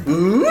Cullen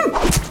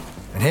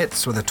and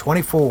hits with a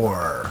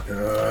 24.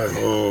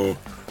 Oh,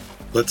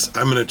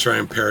 I'm going to try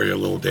and parry a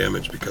little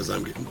damage because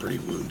I'm getting pretty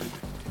wounded.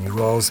 He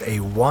rolls a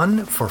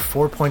 1 for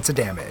 4 points of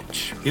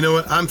damage. You know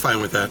what? I'm fine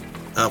with that.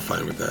 I'm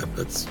fine with that.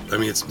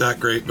 It's not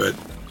great, but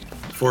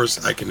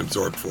force I can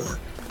absorb 4.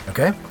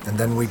 Okay, and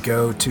then we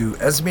go to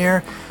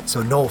Esmir.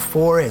 So Gnoll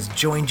 4 has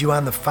joined you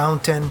on the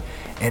fountain,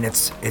 and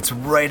it's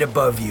right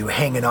above you,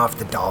 hanging off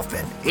the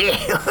dolphin.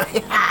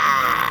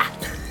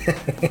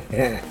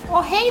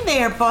 Oh, hey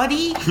there,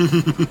 buddy.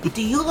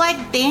 Do you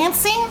like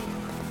dancing?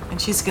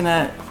 And she's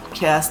gonna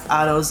cast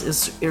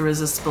Otto's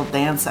irresistible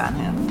dance on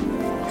him.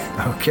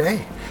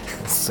 Okay,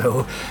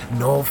 So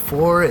Knoll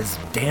 4 is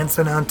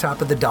dancing on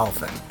top of the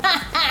dolphin.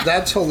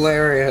 That's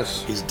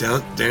hilarious. He's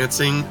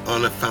dancing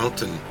on a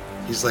fountain.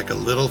 He's like a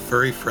little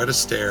furry Fred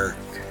Astaire.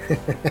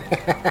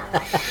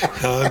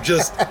 I'm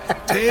just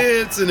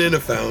dancing in a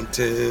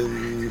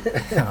fountain.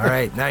 All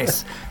right,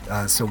 nice.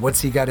 So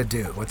what's he got to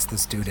do? What's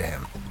this do to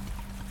him?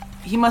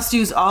 He must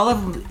use all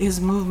of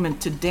his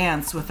movement to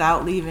dance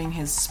without leaving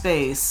his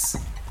space,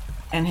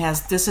 and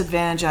has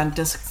disadvantage on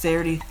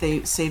dexterity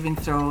saving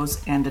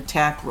throws and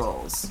attack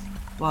rolls.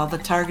 While the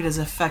target is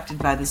affected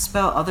by the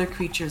spell, other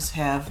creatures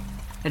have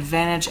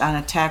advantage on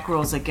attack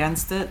rolls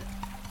against it.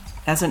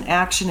 As an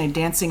action, a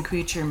dancing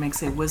creature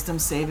makes a wisdom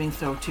saving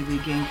throw to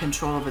regain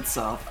control of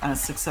itself. On a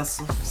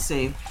successful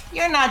save,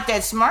 you're not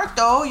that smart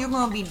though. You're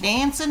gonna be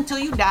dancing till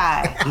you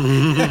die.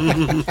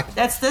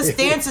 This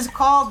dance is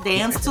called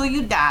Dance Till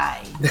You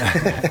Die.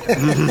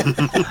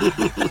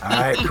 All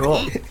right,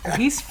 cool.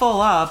 He's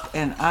full up,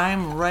 and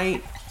I'm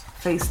right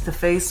face to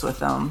face with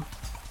him.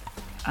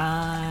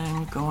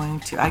 I'm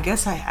going to. I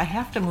guess I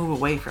have to move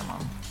away from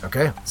him.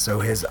 Okay, so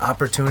his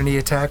opportunity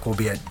attack will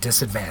be at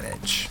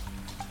disadvantage.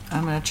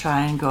 I'm going to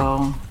try and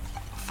go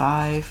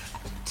 5,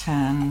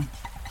 10,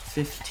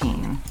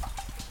 15,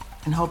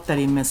 and hope that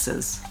he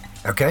misses.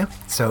 Okay,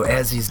 so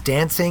as he's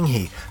dancing,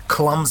 he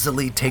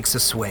clumsily takes a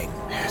swing.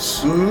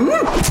 Yes.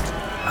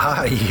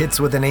 He hits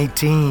with an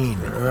 18,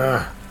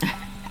 God.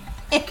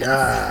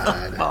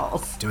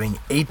 Balls. doing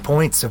 8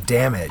 points of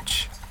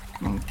damage.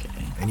 Okay.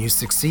 And you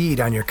succeed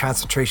on your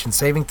concentration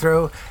saving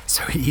throw,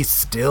 so he's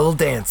still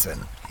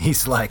dancing.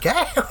 He's like,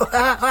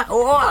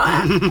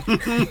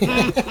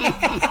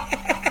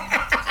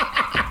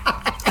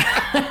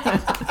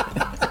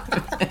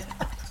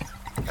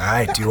 All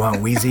right, do you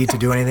want Wheezy to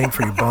do anything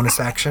for your bonus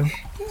action?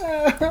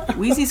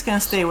 Wheezy's going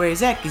to stay where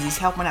he's at because he's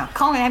helping out.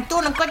 Colin, I'm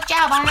doing a good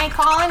job, aren't I,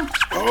 Colin?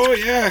 Oh,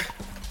 yeah.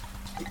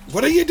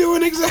 What are you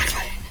doing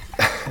exactly?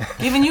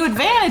 Giving you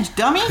advantage,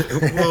 dummy.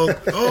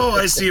 Well,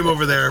 I see him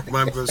over there. I'm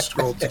going to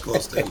scroll too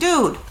close to him.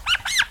 Dude.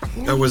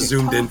 I was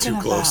zoomed in too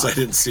talking close. about? I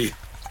didn't see.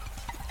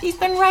 He's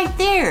been right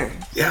there.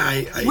 Yeah,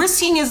 I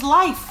Risking his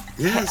life.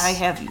 Yes.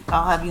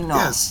 I'll have you know.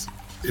 yes.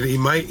 He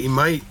might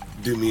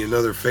do me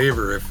another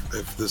favor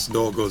if this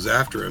Knoll goes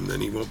after him.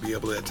 Then he won't be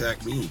able to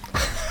attack me.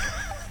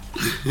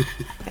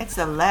 That's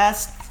the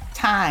last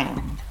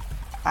time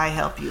I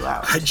help you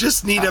out. I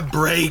just need a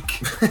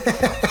break.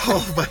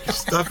 All my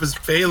stuff is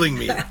failing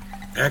me.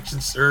 Action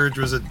Surge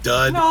was a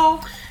dud.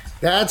 No.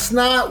 That's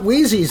not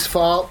Wheezy's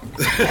fault.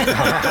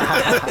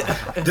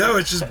 No,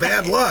 it's just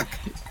bad luck.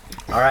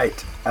 All right,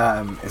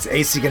 is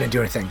AC going to do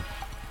anything?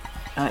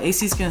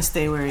 AC's going to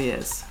stay where he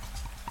is.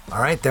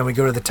 All right, then we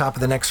go to the top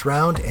of the next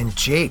round, and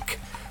Jake.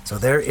 So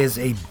there is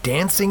a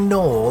dancing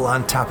Knoll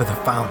on top of the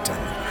fountain.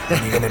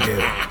 What are you going to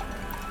do?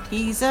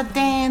 He's a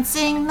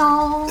dancing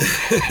Knoll.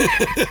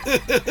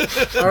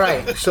 All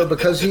right, so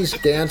because he's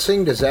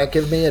dancing, does that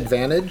give me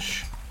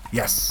advantage?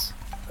 Yes.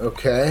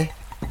 Okay.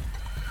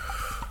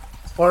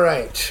 All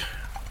right.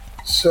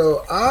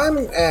 So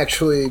I'm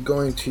actually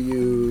going to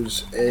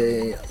use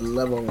a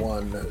level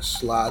 1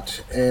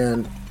 slot,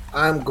 and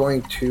I'm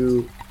going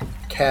to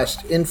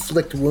cast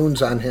Inflict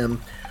Wounds on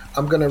him.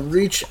 I'm going to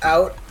reach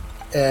out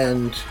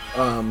and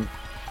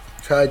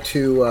try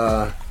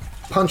to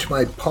punch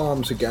my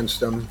palms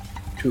against him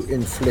to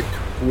inflict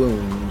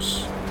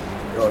wounds.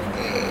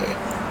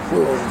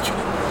 Wounds.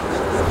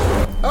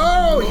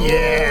 Oh,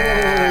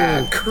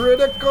 yeah!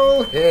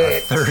 Critical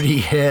hit. 30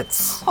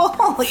 hits.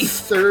 Holy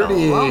 30.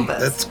 Columbus.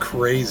 That's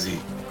crazy.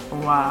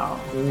 Wow.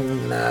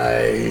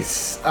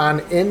 Nice.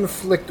 On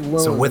inflict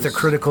wounds. So with a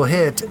critical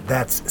hit,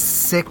 that's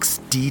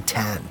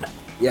 6d10.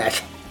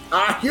 Yes.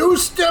 Are you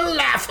still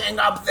laughing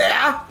up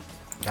there?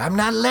 I'm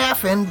not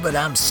laughing, but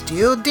I'm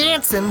still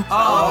dancing.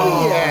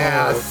 Oh,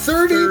 yeah.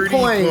 30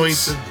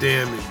 points of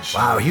damage.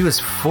 Wow, he was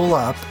full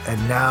up,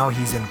 and now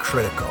he's in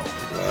critical.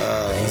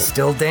 Wow. He's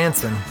still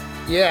dancing.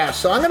 Yeah,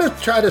 so I'm going to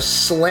try to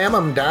slam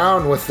him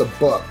down with the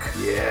book.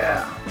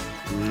 Yeah.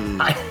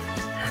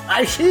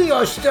 I see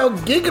you're still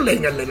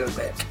giggling a little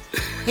bit.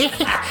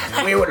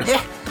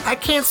 I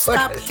can't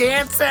stop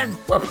dancing.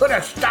 We'll put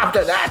a stop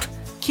to that.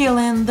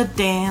 Killing the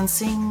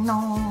dancing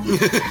Knoll.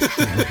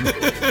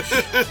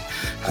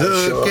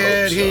 Look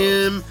at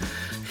him.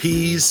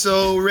 He's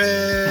so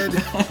red.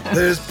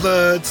 There's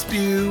blood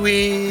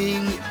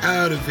spewing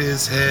out of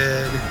his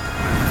head.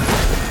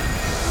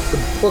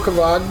 The Book of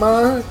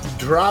Agma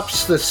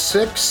drops the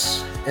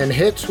 6 and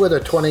hits with a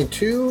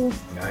 22,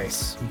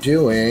 Nice.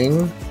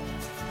 doing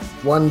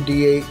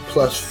 1d8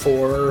 plus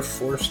 4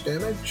 force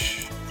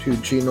damage to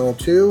G-Knoll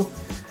 2.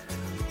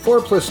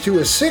 4 plus 2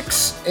 is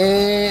 6,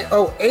 and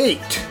 8.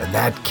 And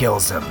that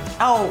kills him.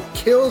 Oh,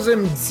 Kills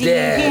him see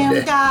dead.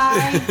 him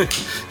die.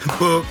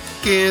 Book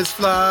is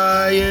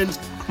flying.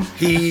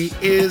 He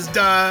is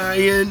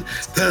dying,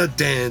 the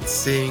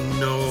dancing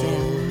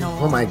gnome.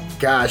 Oh my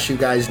gosh, you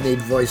guys need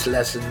voice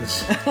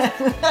lessons.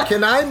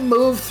 Can I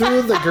move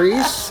through the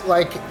grease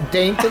like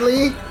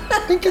daintily?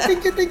 Think it.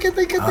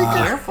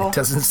 Careful. It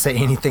doesn't say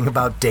anything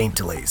about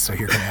daintily, so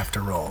you're going to have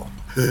to roll.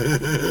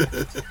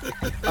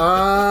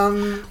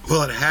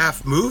 Well, at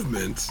half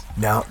movement.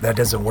 No, that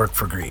doesn't work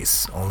for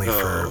grease. Only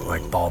for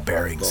like ball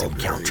bearings and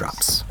count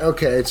drops.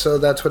 Okay, so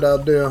that's what I'll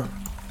do.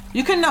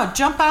 You can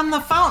jump on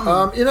the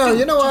fountain. You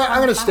know what? I'm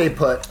going to stay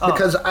put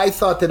because I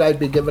thought that I'd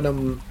be giving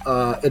him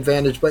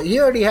advantage, but he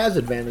already has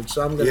advantage,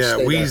 so I'm going to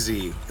stay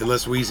Wheezy,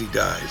 unless Wheezy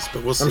dies,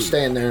 but we'll see. I'm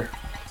staying there.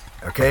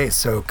 Okay,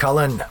 so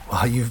Cullen,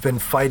 while you've been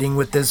fighting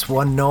with this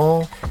one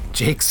gnoll,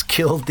 Jake's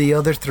killed the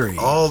other 3.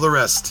 All the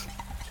rest.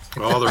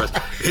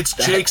 It's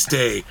Jake's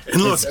day.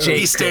 And look,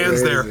 he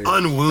stands there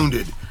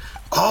unwounded.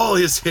 All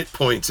his hit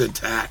points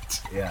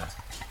intact. Yeah.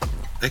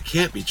 That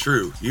can't be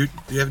true. You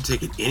haven't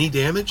taken any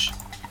damage?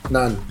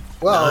 None.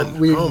 Well, None.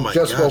 we Oh my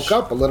just gosh.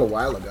 woke up a little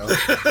while ago.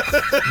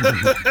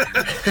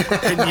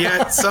 And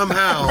yet,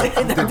 somehow,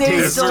 The day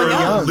is still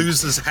Esmeralda young.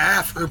 loses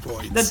half her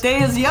points. The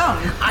day is young.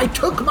 I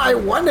took my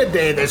one a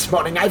day this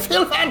morning. I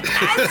feel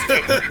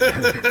fantastic.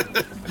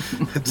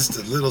 Just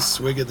a little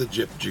swig of the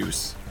jip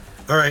juice.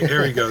 All right,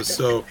 here we go.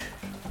 So,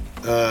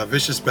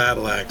 Vicious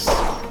Battle Axe.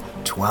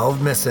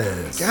 12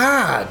 misses.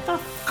 God,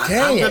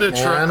 dang I'm gonna it,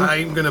 man.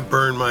 I'm gonna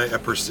burn my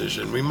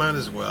precision. We might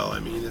as well. I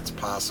mean, it's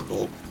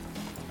possible.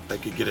 I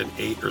could get an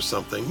 8 or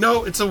something.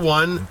 No, it's a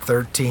 1.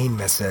 13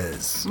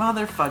 misses.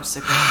 Mother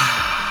fudgesicle.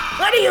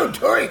 What are you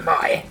doing,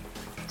 boy?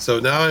 So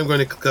now I'm going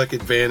to click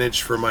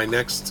advantage for my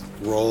next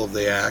roll of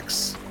the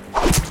axe.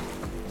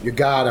 You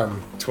got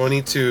him.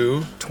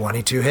 22,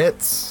 22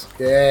 hits.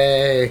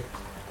 Yay.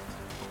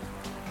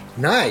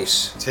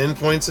 Nice. 10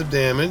 points of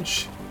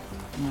damage,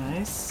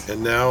 Nice.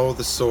 and now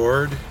the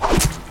sword,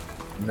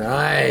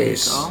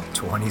 Nice. Go.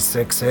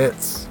 26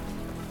 hits.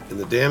 and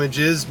the damage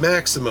is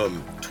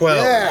maximum 12.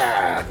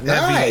 Yeah, Heavy.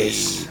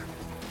 nice.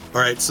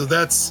 All right, so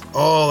that's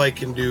all I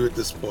can do at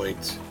this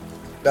point.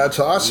 That's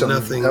awesome.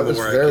 Nothing that was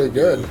more I very can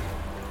good. do.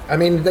 I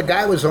mean, the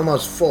guy was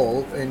almost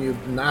full, and you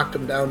knocked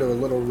him down to a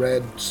little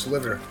red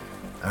sliver.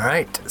 All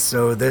right,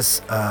 so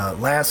this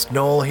last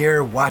gnoll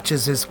here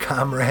watches his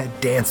comrade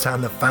dance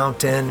on the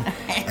fountain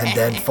and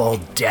then fall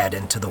dead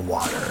into the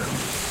water.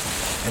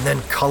 And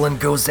then Cullen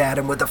goes at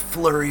him with a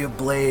flurry of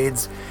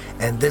blades,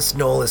 and this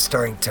gnoll is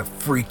starting to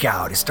freak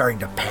out. He's starting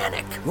to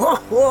panic. Whoa,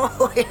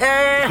 whoa,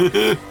 yeah!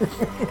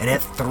 And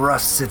it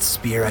thrusts its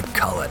spear at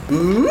Cullen.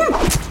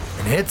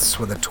 And hits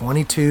with a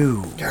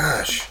 22,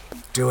 Gosh.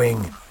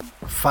 doing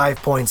 5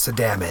 points of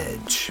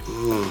damage.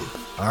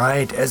 All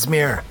right,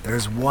 Esmir,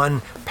 there's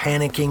one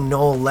panicking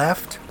gnoll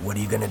left. What are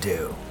you going to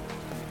do?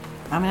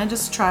 I'm gonna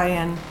just try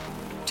and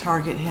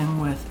target him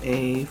with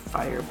a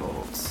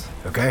firebolt.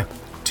 Okay,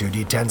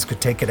 2d10s could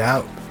take it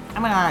out.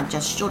 I'm gonna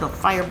just shoot a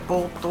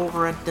firebolt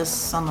over at this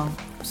son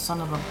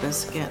of a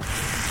biscuit.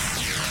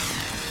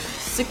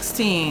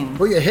 16.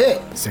 Who you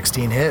hit?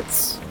 16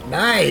 hits.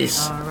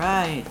 Nice. All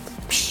right.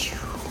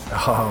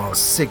 Oh,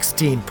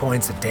 16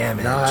 points of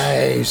damage.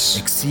 Nice.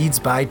 Exceeds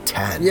by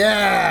 10.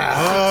 Yeah.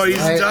 Oh, he's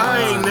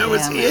dying. That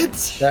was damn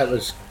it. That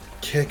was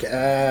kick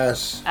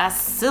ass. I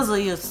sizzle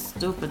your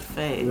stupid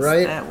face.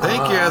 Right. That was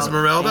Thank you,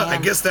 Esmeralda. I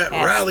guess that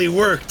fantastic. rally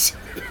worked.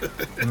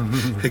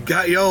 It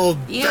got you all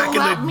You back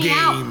help in the me game.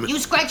 out. You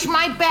scratch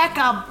my back,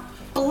 I'll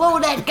blow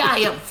that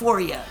guy up for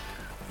you.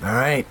 All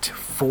right,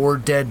 4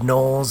 dead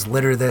gnolls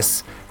litter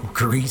this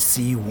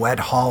greasy, wet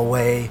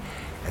hallway,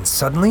 and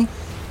suddenly,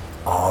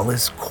 all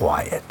is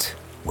quiet.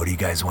 What do you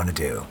guys want to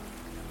do?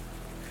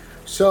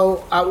 So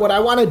what I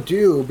want to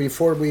do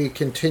before we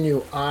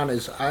continue on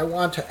is I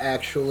want to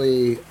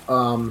actually.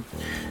 All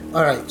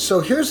right. So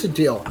here's the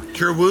deal.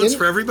 Cure wounds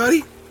for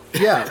everybody?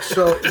 Yeah.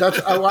 So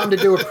I wanted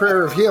to do a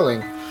prayer of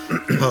healing.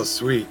 Oh,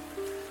 sweet.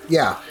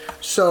 Yeah.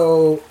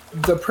 So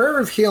the prayer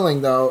of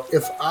healing, though,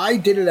 if I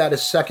did it at a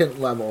second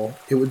level,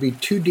 it would be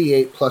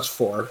 2d8 plus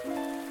 4.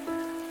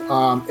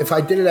 If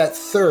I did it at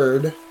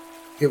third,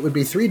 it would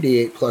be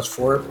 3d8 plus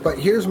 4. But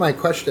here's my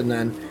question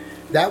then.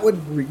 That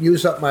would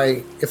use up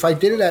my... If I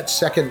did it at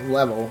second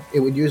level, it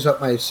would use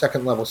up my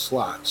second level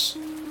slots.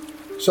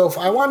 So if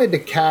I wanted to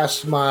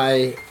cast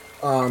my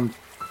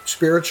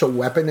spiritual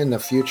weapon in the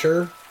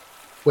future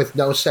with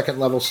no second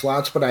level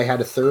slots, but I had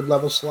a third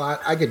level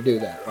slot, I could do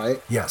that, right?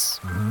 Yes.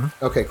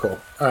 Mm-hmm. Okay, cool.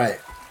 All right.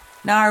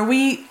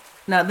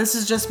 Now, this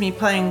is just me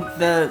playing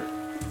the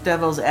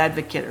devil's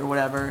advocate or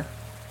whatever.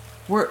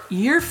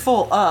 You're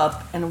full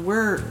up, and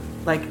we're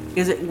like,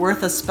 is it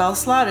worth a spell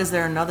slot? Is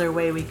there another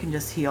way we can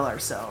just heal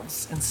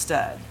ourselves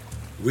instead?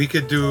 We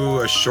could do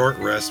a short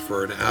rest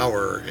for an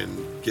hour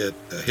and get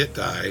a hit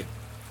die.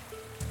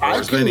 Or I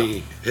as can-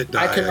 many hit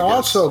die, I can guess.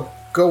 also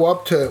go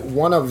up to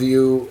one of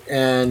you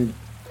and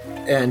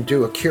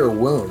do a cure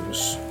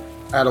wounds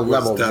at a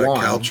level Was that 1.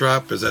 a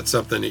caltrop? Is that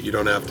something that you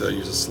don't have to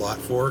use a slot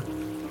for?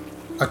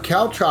 A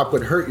caltrop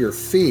would hurt your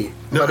feet.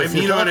 No, but if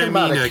you you're know what I talking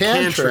about mean. a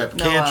cantrip,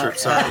 Cantrip.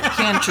 Sorry.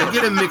 Cantrip. I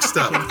get them mixed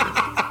up.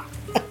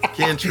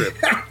 cantrip.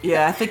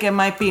 Yeah, I think it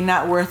might be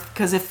not worth,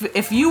 because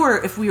if we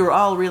were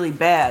all really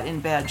in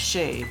bad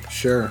shape.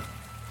 Sure.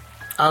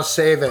 I'll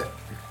save it.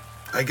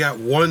 I got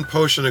 1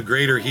 potion of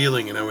greater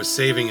healing, and I was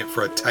saving it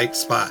for a tight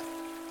spot.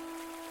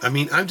 I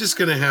mean, I'm just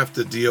going to have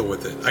to deal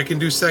with it. I can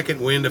do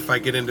second wind if I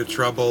get into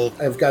trouble.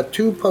 I've got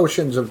 2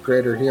 potions of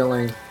greater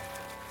healing.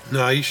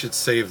 No, you should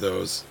save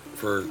those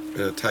for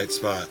a tight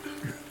spot.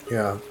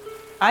 Yeah.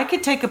 I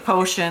could take a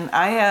potion.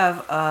 I have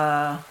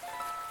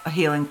a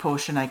healing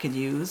potion I could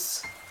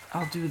use.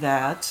 I'll do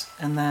that.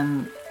 And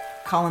then,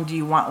 Colin, do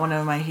you want one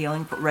of my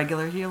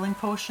regular healing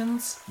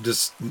potions?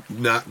 Just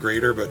not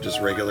greater, but just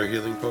regular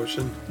healing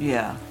potion?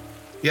 Yeah.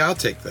 Yeah, I'll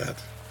take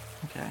that.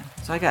 Okay.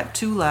 So I got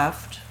 2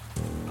 left.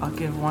 I'll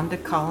give 1 to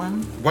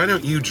Colin. Why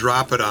don't you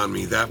drop it on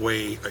me? That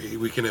way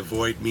we can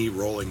avoid me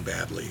rolling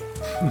badly.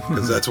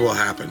 Because that's what will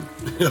happen.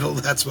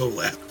 That's what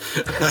will happen.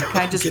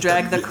 Can I just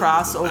drag the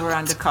cross over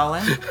onto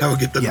Colin? I will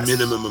get the Yes.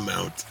 minimum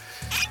amount.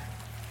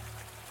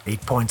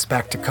 8 points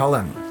back to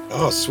Cullen.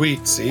 Oh,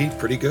 sweet. See?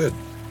 Pretty good.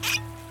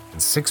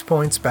 And 6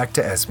 points back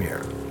to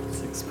Esmir.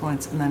 6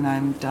 points, and then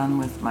I'm done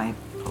with my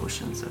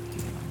potions of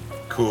healing.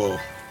 Cool.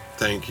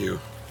 Thank you.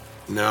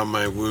 Now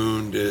my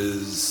wound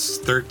is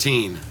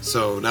 13,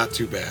 so not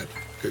too bad.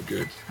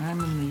 Good. I'm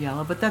in the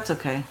yellow, but that's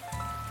okay.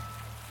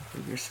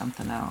 Figure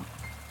something out.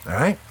 All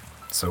right.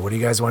 So what do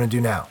you guys want to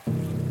do now?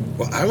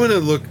 Well, I want to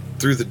look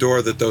through the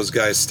door that those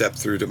guys stepped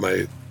through to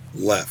my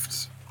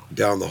left,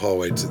 down the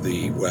hallway to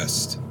the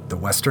west. The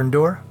western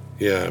door?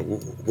 Yeah,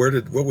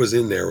 what was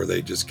in there where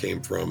they just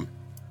came from?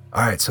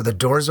 All right, so the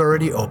door's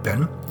already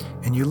open,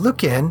 and you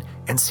look in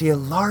and see a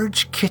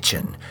large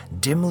kitchen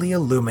dimly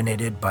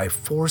illuminated by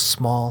 4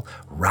 small,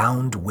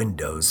 round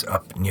windows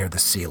up near the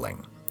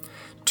ceiling.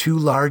 2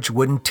 large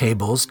wooden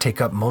tables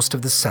take up most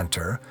of the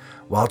center,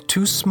 while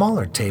 2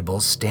 smaller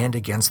tables stand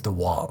against the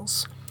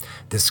walls.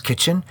 This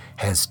kitchen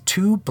has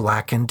 2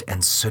 blackened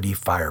and sooty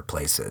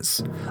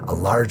fireplaces, a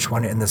large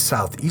one in the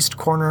southeast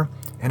corner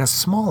and a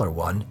smaller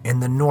one in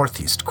the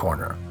northeast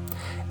corner.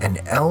 An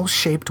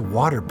L-shaped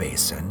water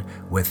basin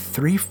with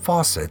 3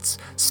 faucets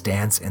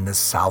stands in the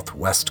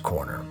southwest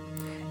corner.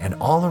 And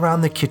all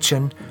around the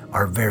kitchen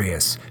are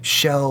various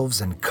shelves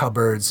and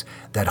cupboards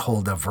that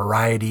hold a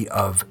variety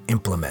of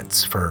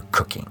implements for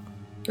cooking.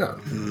 Yeah.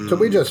 So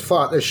we just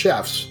fought the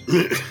chefs.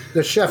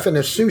 The chef and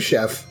the sous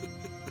chef.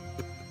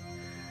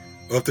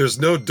 Well, if there's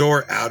no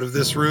door out of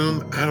this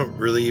room, I don't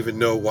really even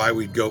know why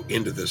we'd go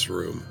into this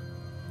room.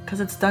 Because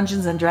it's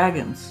Dungeons and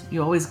Dragons.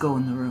 You always go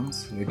in the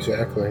rooms.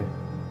 Exactly.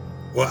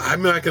 Well,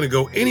 I'm not going to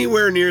go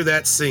anywhere near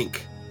that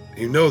sink.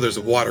 You know there's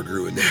a water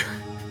grew in there.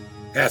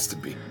 Has to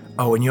be.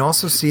 Oh, and you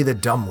also see the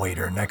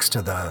dumbwaiter next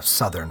to the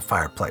southern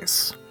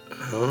fireplace.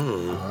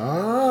 Oh.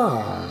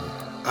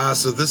 Ah.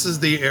 So this is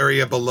the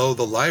area below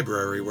the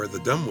library where the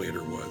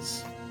dumbwaiter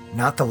was.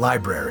 Not the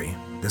library.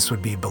 This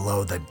would be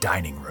below the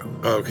dining room.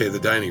 Oh, okay, the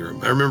dining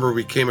room. I remember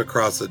we came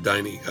across the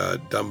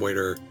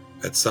dumbwaiter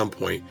at some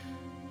point.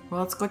 Well,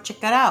 let's go check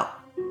it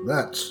out.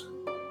 That's.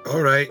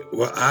 All right.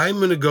 Well, I'm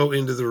going to go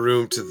into the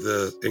room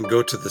and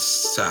go to the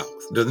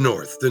south, the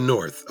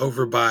north,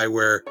 over by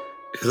where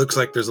it looks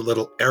like there's a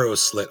little arrow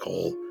slit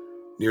hole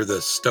near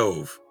the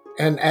stove.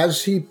 And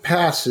as he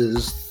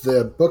passes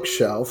the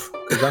bookshelf,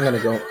 because I'm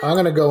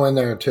gonna go in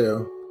there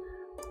too.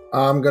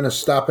 I'm gonna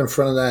stop in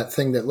front of that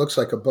thing that looks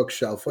like a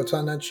bookshelf. What's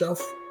on that shelf?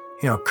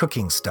 You know,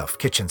 cooking stuff,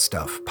 kitchen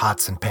stuff,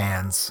 pots and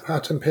pans.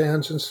 Pots and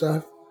pans and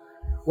stuff.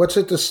 What's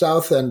at the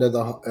south end of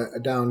the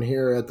down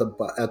here at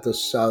the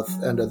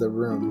south end of the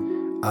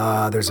room?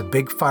 There's a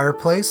big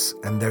fireplace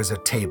and there's a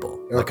table,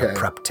 like a Okay.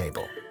 prep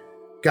table.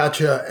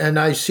 Gotcha. And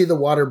I see the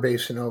water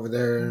basin over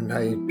there,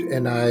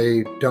 and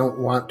I don't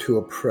want to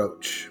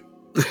approach.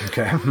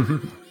 Okay.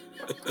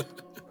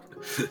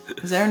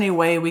 Is there any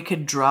way we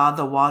could draw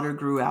the water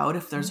grew out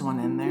if there's one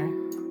in there?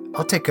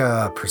 I'll take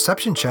a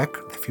perception check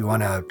if you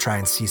want to try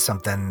and see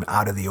something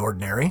out of the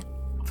ordinary.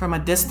 From a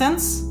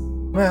distance?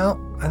 Well,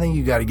 I think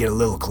you got to get a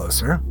little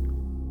closer.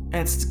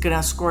 It's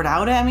gonna squirt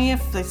out at me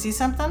if I see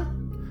something?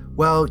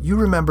 Well, you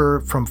remember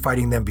from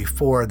fighting them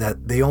before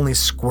that they only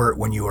squirt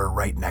when you are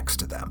right next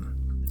to them.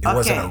 It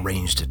wasn't a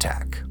ranged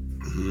attack.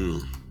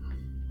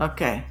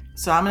 Okay,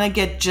 so I'm gonna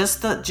get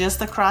just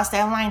across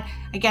that line.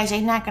 Hey guys,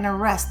 I'm not gonna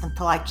rest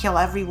until I kill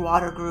every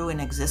water grew in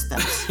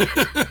existence.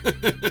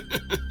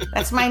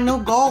 That's my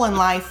new goal in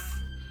life.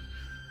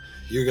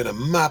 You're going to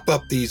mop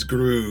up these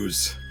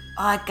grooves.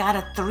 I got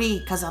a 3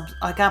 because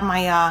I got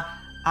my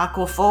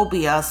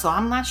aquaphobia, so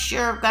I'm not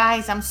sure,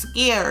 guys. I'm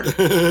scared.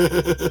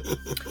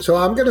 So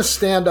I'm going to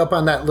stand up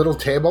on that little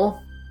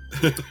table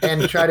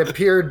and try to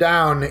peer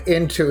down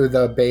into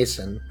the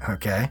basin.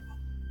 Okay.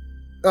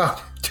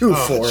 Oh, 2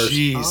 4s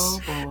Jeez.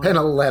 Oh, boy. and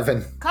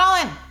 11.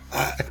 Colin,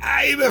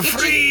 I'm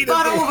afraid of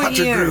butt the over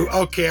water here. grew.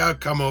 Okay, I'll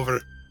come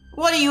over.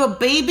 what are you, a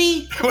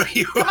baby? What are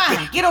you? Come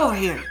on, get over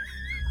here.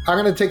 I'm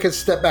going to take a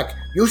step back.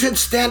 You should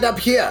stand up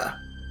here.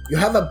 You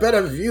have a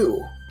better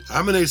view.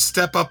 I'm going to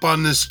step up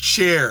on this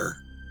chair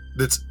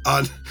that's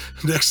on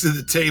next to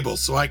the table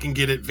so I can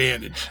get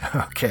advantage.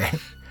 Okay.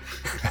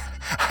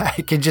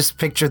 I can just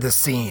picture the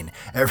scene.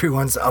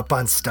 Everyone's up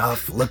on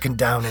stuff, looking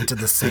down into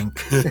the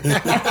sink.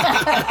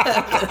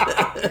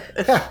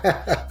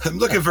 I'm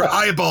looking for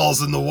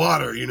eyeballs in the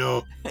water,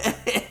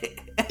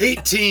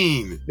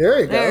 18. There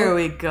you go. There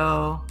we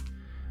go.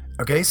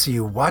 Okay, so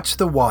you watch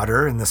the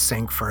water in the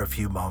sink for a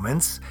few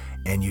moments,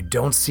 and you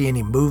don't see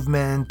any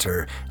movement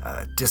or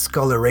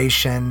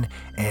discoloration,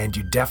 and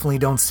you definitely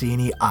don't see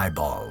any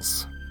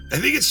eyeballs. I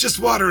think it's just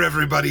water,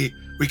 everybody.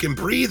 We can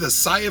breathe a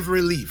sigh of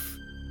relief.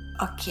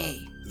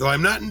 Okay. Though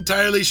I'm not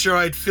entirely sure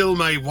I'd fill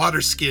my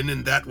water skin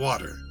in that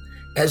water.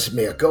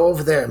 Esmir, go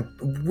over there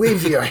and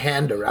wave your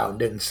hand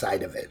around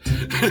inside of it.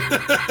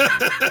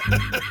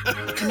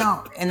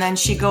 No. And then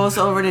she goes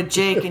over to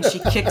Jake and she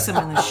kicks him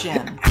in the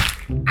shin.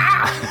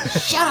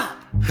 Shut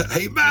up.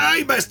 Hey,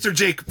 Master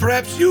Jake,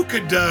 perhaps you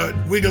could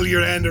wiggle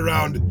your hand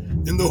around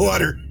in the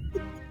water.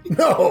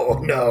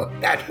 No,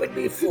 that would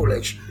be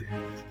foolish.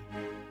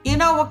 You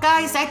know what,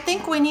 guys? I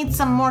think we need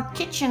some more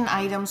kitchen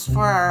items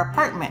for our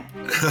apartment.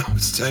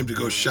 It's time to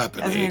go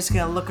shopping, Esmir's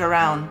gonna look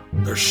around.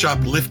 or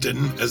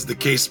shoplifting, as the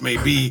case may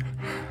be.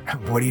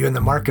 What are you in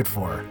the market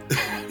for?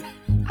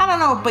 I don't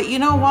know, but you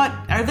know what?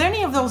 Are there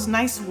any of those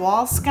nice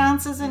wall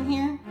sconces in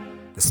here?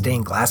 The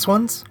stained glass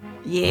ones?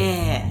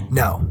 Yeah.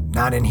 No,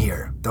 not in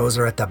here. Those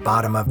are at the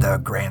bottom of the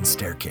grand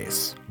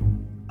staircase.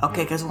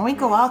 Okay, because when we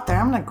go out there,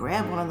 I'm gonna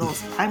grab one of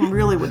those. I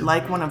really would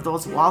like one of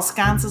those wall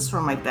sconces for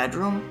my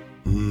bedroom.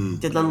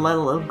 Did the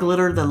little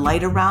glitter the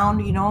light around,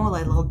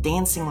 like little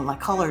dancing with like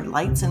colored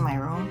lights in my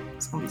room.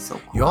 It's gonna be so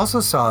cool. You also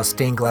saw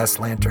stained glass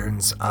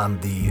lanterns on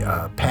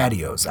the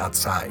patios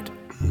outside.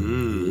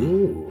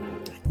 Ooh.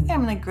 I think I'm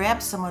gonna grab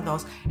some of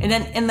those, and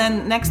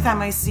then next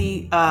time I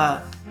see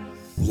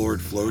Lord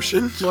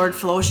Flotion? Lord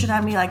Flotion, I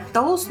mean, like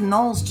those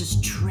gnolls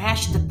just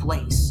trashed the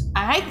place.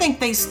 I think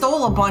they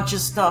stole a bunch of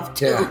stuff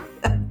too.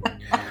 Yeah.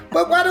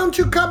 But why don't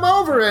you come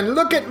over and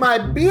look at my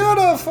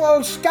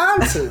beautiful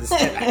sconces?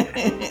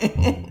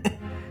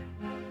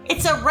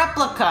 It's a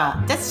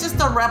replica. That's just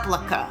a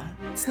replica.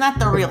 It's not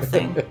the real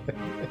thing.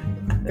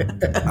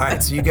 All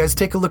right, so you guys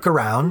take a look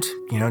around,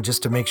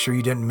 just to make sure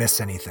you didn't miss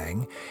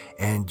anything.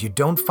 And you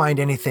don't find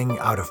anything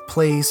out of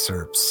place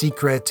or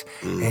secret,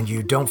 and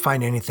you don't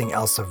find anything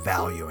else of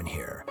value in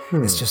here.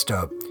 It's just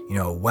a,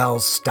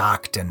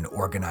 well-stocked and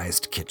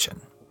organized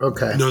kitchen.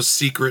 Okay. No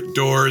secret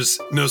doors,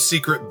 no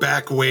secret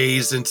back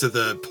ways into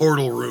the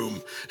portal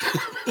room.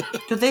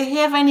 Do they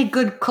have any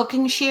good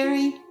cooking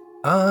sherry?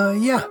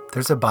 Yeah,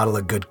 there's a bottle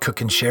of good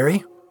cooking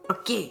sherry.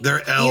 Okay.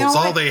 They're elves. You know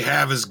All what? they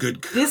have is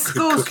good This good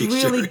goes cooking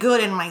really sherry.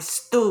 good in my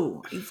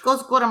stew. It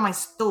goes good on my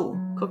stew.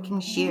 Cooking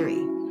sherry.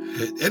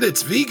 And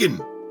it's vegan.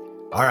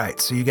 All right,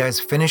 so you guys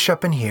finish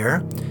up in here,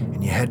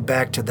 and you head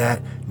back to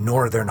that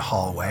northern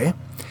hallway,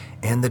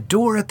 and the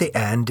door at the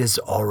end is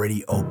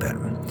already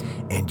open.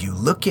 And you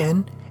look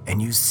in,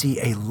 and you see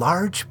a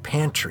large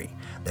pantry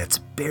that's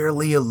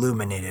barely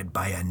illuminated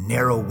by a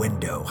narrow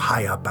window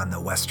high up on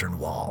the western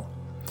wall.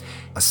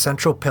 A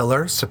central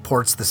pillar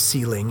supports the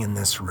ceiling in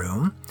this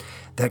room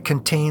that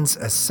contains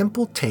a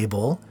simple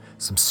table,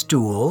 some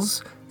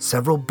stools,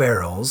 several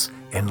barrels,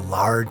 and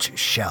large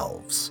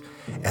shelves.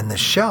 And the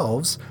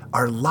shelves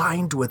are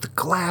lined with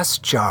glass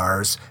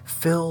jars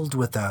filled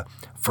with a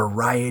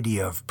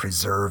variety of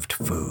preserved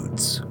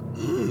foods.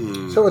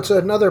 So it's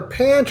another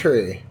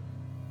pantry.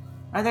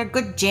 Are there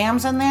good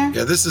jams in there?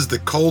 Yeah, this is the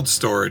cold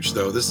storage,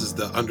 though. This is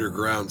the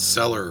underground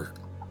cellar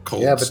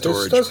cold Yeah, but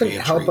storage this doesn't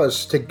pantry. help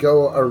us to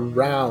go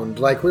around.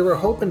 Like, we were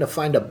hoping to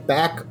find a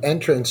back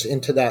entrance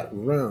into that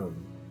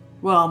room.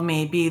 Well,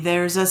 maybe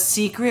there's a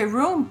secret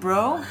room,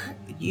 bro.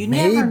 You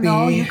never Maybe.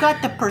 know. You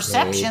got the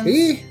perceptions.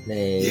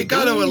 Maybe. You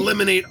gotta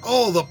eliminate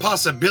all the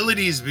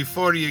possibilities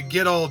before you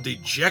get all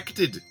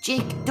dejected.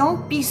 Jake,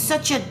 don't be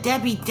such a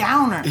Debbie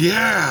Downer.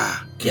 Yeah.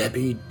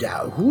 Debbie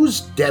Down.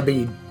 Who's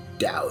Debbie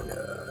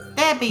Downer?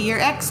 Debbie, your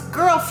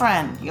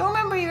ex-girlfriend. You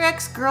remember your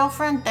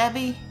ex-girlfriend,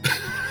 Debbie?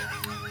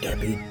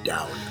 Debbie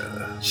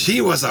Downer. She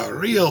was a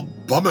real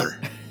bummer.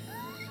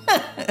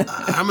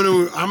 I'm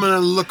gonna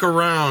look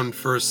around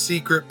for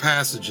secret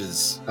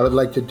passages. I would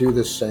like to do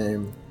the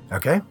same.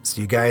 Okay,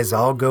 so you guys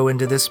all go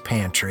into this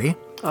pantry.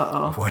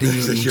 Uh-oh. What do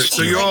you each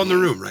So do? you're all in the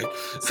room, right?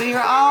 So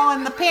you're all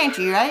in the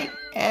pantry, right?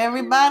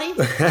 Everybody?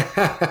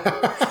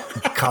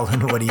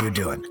 Colin, what are you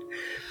doing?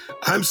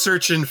 I'm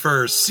searching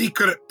for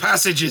secret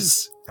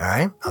passages. All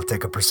right, I'll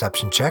take a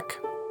perception check.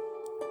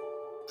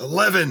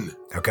 11.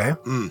 Okay.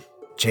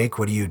 Jake,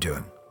 what are you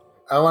doing?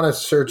 I want to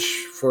search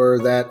for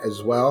that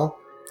as well,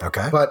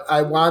 Okay. but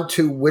I want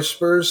to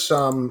whisper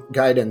some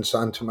guidance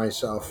onto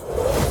myself.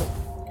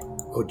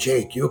 Oh,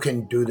 Jake, you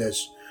can do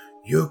this.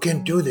 You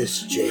can do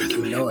this, Jake.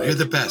 You know it. You're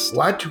the best.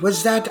 What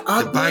was that?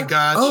 And by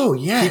God, oh,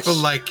 yes. people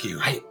like you.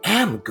 I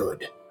am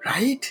good,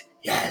 right?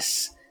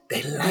 Yes.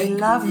 They like They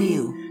love me.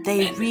 you.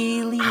 They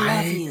really love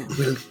I you.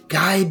 will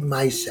guide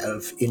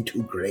myself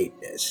into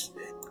greatness.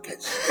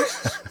 'Cause-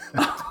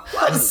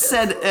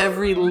 Said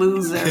every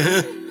loser.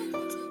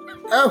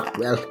 oh,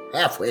 well,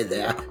 halfway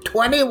there.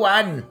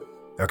 21.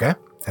 Okay.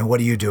 And what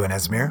are you doing,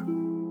 Esmir?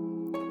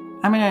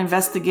 I'm gonna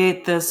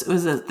investigate this.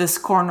 Was it this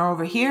corner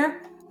over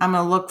here? I'm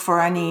gonna look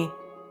for any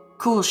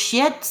cool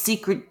shit,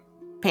 secret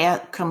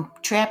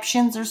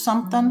contraptions or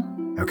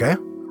something. Okay,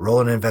 roll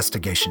an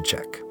investigation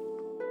check.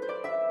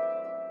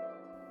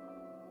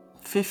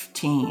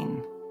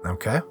 15.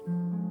 Okay.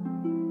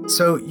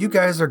 So you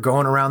guys are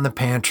going around the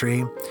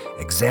pantry,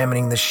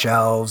 examining the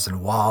shelves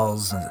and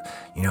walls, and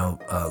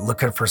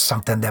looking for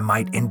something that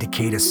might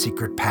indicate a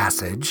secret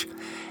passage.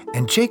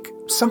 And Jake,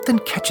 something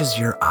catches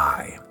your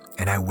eye,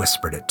 and I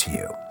whispered it to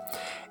you.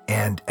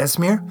 And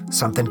Esmir,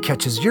 something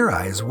catches your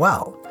eye as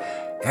well.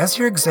 As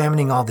you're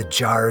examining all the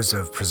jars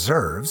of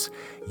preserves,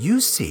 you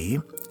see,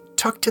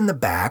 tucked in the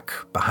back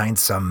behind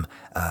some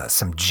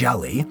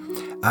jelly,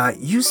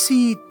 you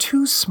see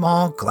 2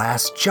 small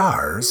glass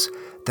jars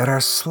that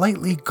are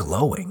slightly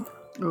glowing.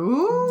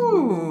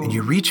 Ooh. And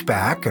you reach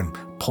back and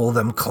pull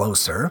them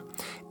closer,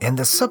 and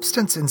the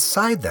substance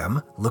inside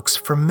them looks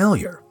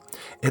familiar.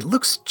 It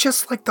looks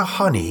just like the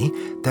honey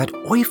that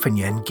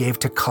Oifinyen gave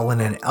to Cullen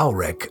and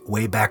Elric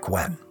way back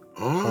when.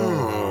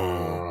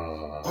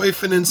 Oh.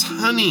 Oifinyen's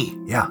honey.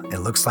 Yeah, it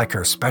looks like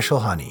her special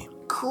honey.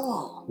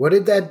 Cool. What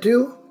did that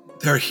do?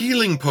 They're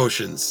healing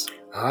potions.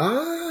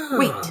 Ah.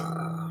 Wait.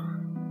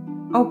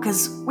 Oh,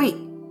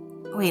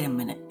 wait a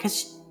minute,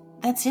 because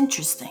that's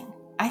interesting.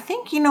 I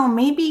think,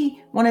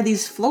 maybe one of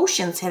these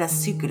Flotians had a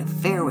secret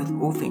affair with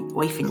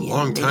Oifinyen. A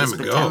long They time just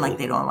ago. pretend like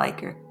they don't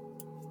like her.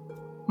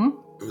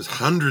 It was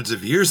hundreds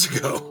of years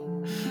ago.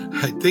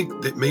 I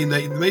think they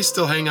may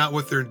still hang out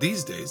with her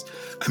these days.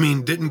 I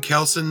mean, didn't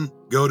Kelson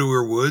go to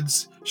her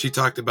woods? She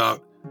talked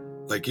about,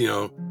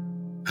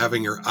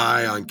 having her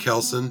eye on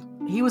Kelson.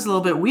 He was a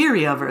little bit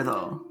weary of her,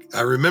 though.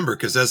 I remember,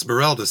 because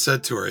Esmeralda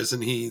said to her,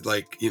 isn't he,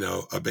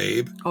 a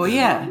babe? Oh,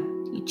 yeah.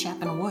 He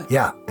chopping wood.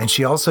 Yeah, and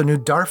she also knew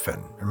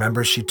Darfin.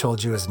 Remember, she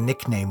told you his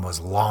nickname was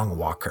Long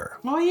Walker.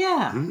 Oh,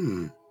 yeah.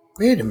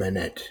 Wait a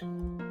minute.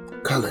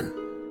 Cullen.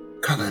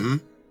 Hmm?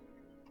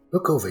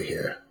 Look over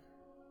here.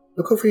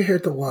 Look over here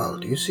at the wall.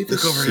 Do you see the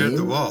Look over seam? here at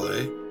the wall,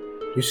 eh?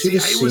 Do you see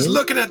the seam? I was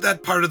looking at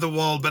that part of the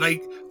wall, but all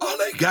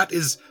I got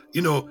is,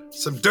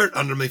 some dirt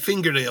under my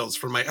fingernails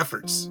for my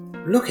efforts.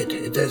 Look at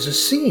it. There's a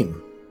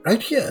seam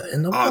right here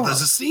in the wall. Oh,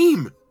 there's a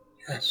seam.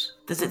 Yes.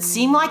 Does it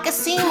seem like a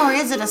seam, or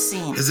is it a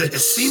seam? Is it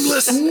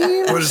seamless?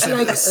 Seems Or is it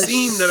like a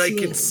seam that I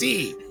can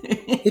seam.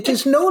 see? It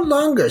is no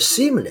longer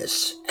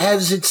seamless,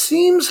 as it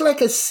seems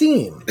like a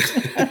seam.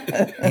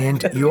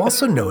 And you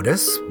also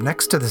notice,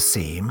 next to the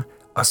seam,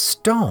 a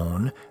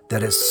stone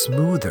that is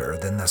smoother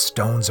than the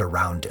stones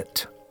around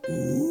it.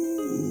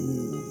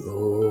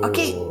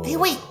 Okay, hey,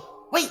 wait,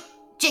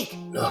 Jake,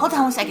 hold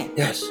on 1 second.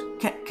 Yes.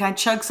 Can I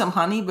chug some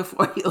honey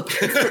before you open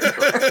the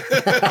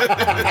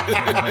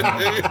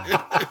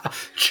door?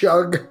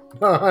 Chug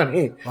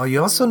honey. Well,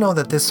 you also know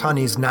that this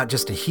honey is not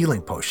just a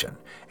healing potion.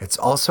 It's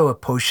also a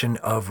potion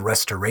of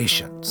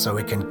restoration, so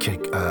it can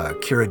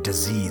cure a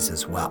disease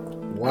as well.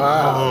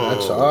 Wow,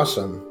 that's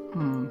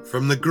awesome.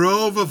 From the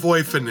Grove of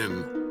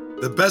Oifinyen,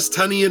 the best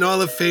honey in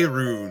all of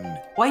Faerun.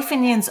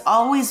 Oifinyen's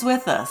always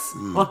with us.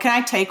 Well, can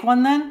I take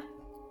one then?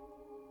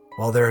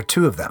 Well, there are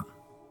 2 of them.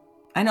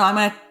 I know, I'm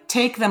going to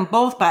take them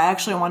both, but I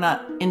actually want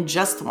to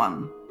ingest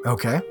one.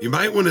 Okay. You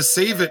might want to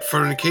save it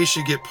for in case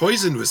you get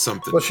poisoned with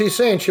something. Well, she's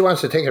saying she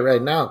wants to take it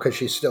right now because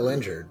she's still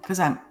injured.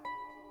 Because I'm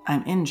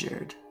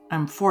injured.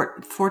 I'm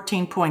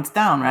 14 points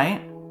down,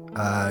 right?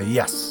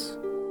 Yes.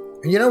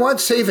 You know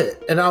what? Save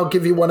it, and I'll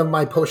give you one of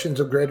my potions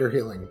of greater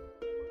healing.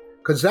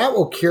 Because that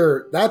will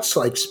cure, that's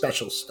like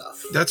special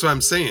stuff. That's what I'm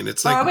saying.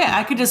 It's Oh, like, wait,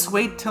 I could just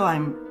wait till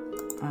I'm...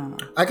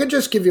 I could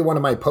just give you one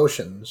of my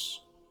potions.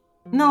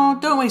 No,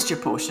 don't waste your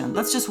potion.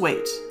 Let's just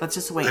wait.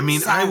 I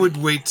mean, I would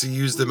wait to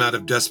use them out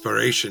of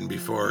desperation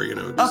before, just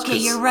Okay,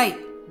 'cause- you're right,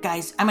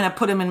 guys. I'm going to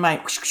put them in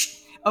my...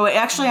 Oh, wait,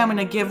 actually, I'm going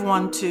to give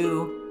one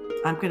to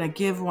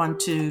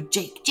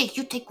Jake. Jake,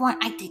 you take one,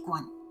 I take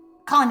one.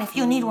 Colin, if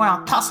you need one,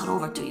 I'll toss it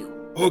over to you.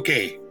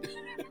 Okay.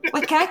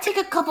 Wait, can I take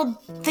a couple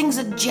things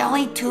of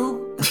jelly,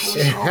 too? Before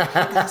we go? Hold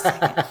on a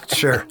second.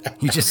 Sure.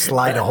 You just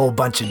slide a whole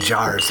bunch of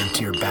jars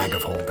into your bag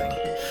of holding.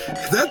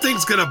 That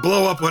thing's going to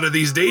blow up one of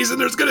these days,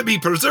 and there's going to be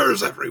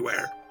preserves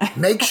everywhere.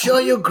 Make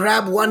sure you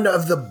grab one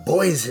of the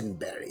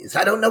boysenberries.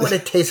 I don't know what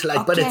it tastes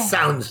like, but it Okay.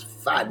 sounds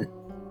fun.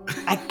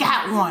 I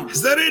got one.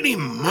 Is there any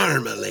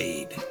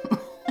marmalade?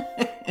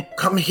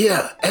 Come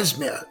here,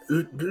 Esmir.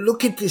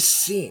 Look at this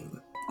seam.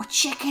 Well,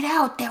 check it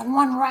out. That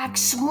one rock's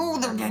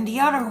smoother than the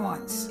other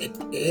ones. It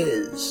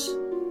is.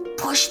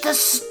 Push the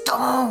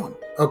stone.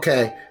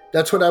 Okay,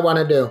 that's what I want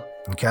to do.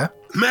 Okay?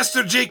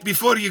 Master Jake,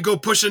 before you go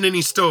pushing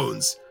any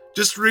stones,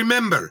 just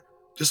remember,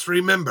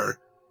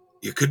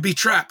 you could be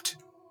trapped.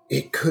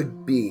 It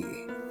could be.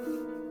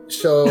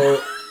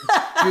 So,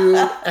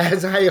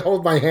 as I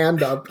hold my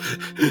hand up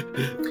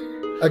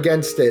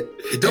against it,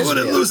 You don't want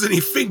to Esmir, lose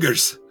any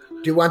fingers.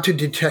 do you want to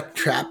detect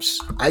traps?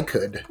 I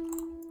could.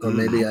 Or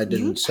maybe I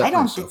didn't set I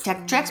don't myself.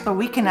 detect tracks, but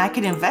I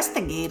could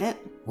investigate it.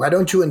 Why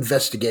don't you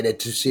investigate it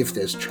to see if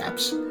there's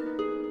traps?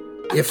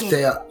 If Okay.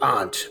 there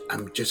aren't,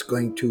 I'm just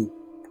going to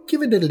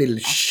give it a little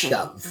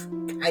shove.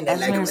 Kind of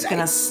like Esmer's what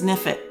gonna I...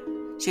 sniff it.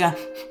 She's gonna...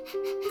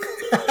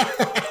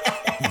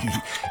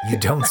 You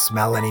don't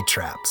smell any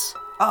traps.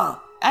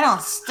 Oh,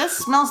 This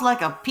smells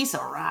like a piece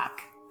of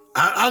rock.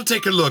 I'll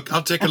take a look.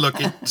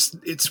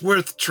 It's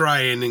worth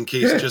trying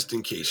just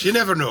in case. You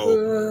never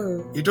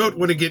know. You don't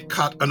want to get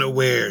caught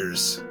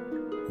unawares.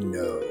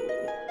 No,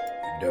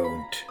 you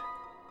don't.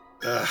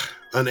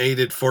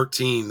 Unaided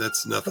 14,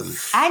 that's nothing.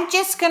 I'm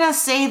just gonna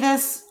say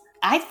this.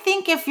 I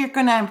think if you're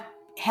gonna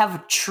have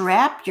a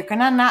trap, you're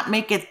gonna not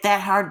make it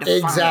that hard to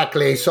find.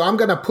 Exactly. So I'm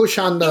gonna push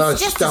on the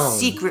It's just stone. a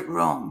secret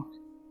room.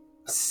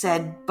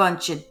 Said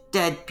bunch of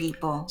dead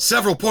people.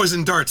 Several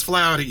poison darts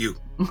fly out at you.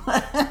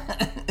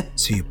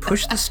 So you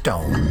push the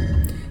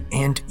stone,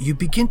 and you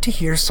begin to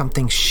hear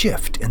something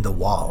shift in the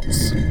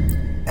walls.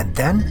 And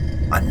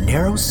then a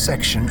narrow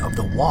section of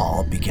the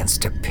wall begins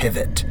to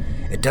pivot.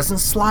 It doesn't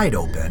slide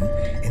open.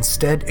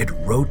 Instead, it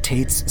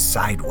rotates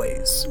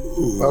sideways.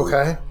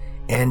 Okay.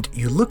 And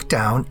you look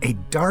down a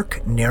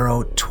dark,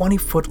 narrow,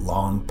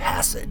 20-foot-long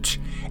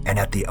passage. And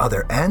at the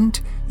other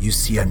end, you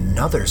see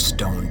another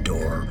stone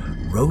door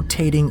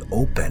rotating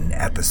open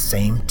at the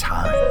same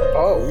time.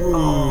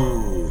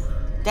 Oh.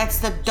 That's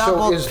the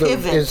double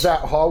pivot. Is that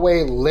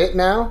hallway lit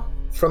now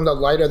from the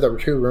light of the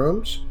two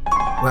rooms?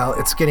 Well,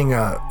 it's getting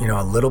a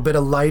little bit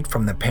of light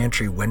from the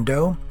pantry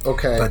window.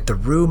 Okay. But the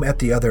room at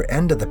the other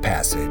end of the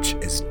passage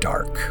is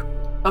dark.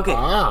 Okay.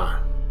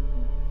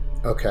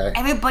 Okay.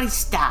 Everybody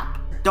stop.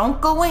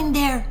 Don't go in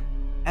there.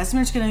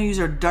 Esmer's gonna use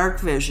her dark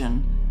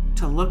vision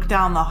to look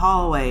down the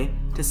hallway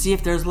to see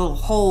if there's little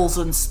holes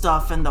and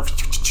stuff in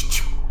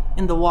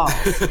the walls.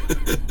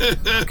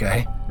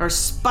 Okay. Or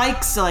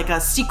spikes, like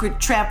a secret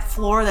trap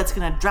floor that's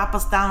gonna drop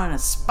us down into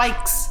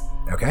spikes.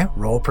 Okay,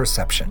 roll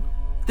perception.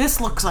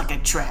 This looks like a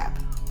trap.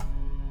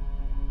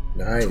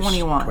 Nice.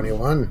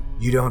 21.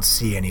 You don't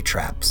see any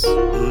traps.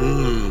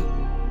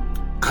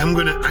 I'm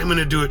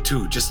gonna do it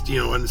too, just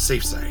on the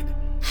safe side.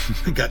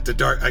 I got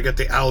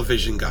the owl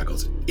vision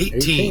goggles.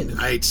 18.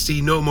 I'd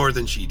see no more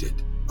than she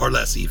did. Or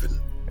less even.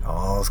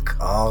 All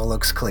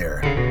looks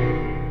clear.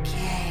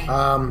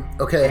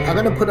 Okay, I'm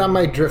gonna put on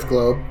my drift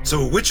globe.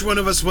 So which one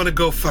of us want to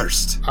go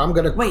first? I'm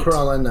gonna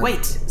crawl in there.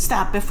 Wait,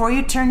 stop. Before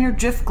you turn your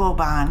drift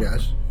globe on,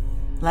 Yes.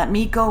 let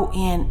me go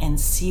in and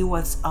see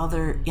what's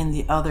in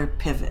the other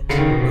pivot.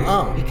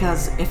 Oh.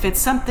 Because if it's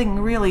something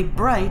really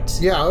bright,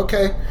 Yeah,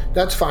 okay.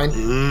 That's fine.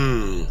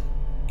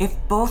 if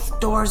both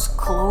doors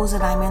close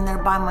and I'm in there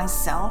by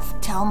myself,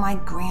 tell my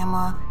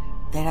grandma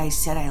that I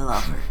said I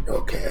love her.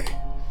 Okay.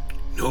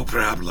 No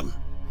problem.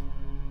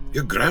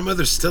 Your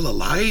grandmother's still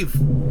alive?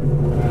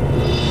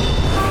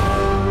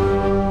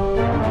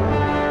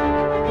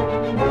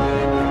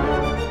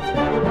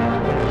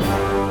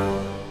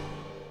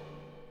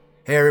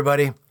 Hey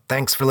everybody,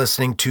 thanks for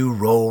listening to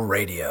Roll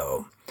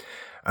Radio.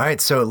 All right,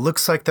 so it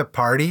looks like the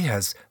party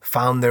has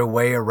found their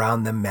way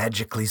around the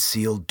magically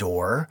sealed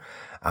door.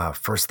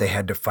 First they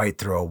had to fight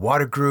through a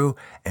water grue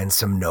and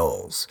some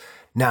gnolls.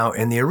 Now,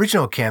 in the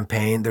original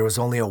campaign, there was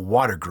only a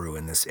water grue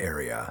in this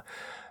area.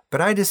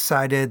 But I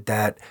decided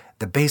that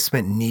the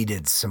basement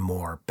needed some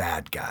more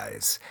bad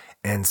guys.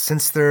 And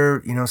since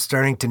they're,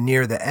 starting to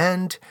near the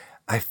end,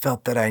 I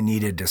felt that I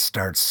needed to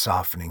start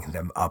softening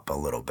them up a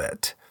little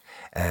bit.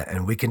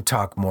 And we can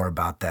talk more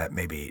about that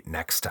maybe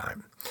next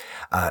time.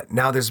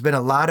 Now, there's been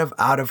a lot of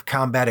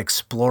out-of-combat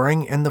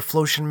exploring in the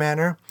Flotian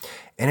Manor,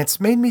 and it's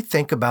made me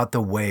think about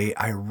the way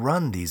I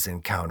run these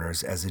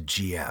encounters as a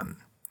GM.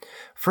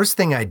 First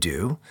thing I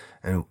do,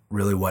 and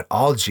really what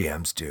all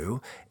GMs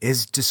do,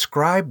 is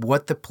describe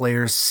what the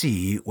players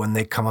see when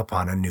they come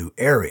upon a new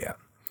area.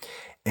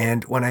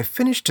 And when I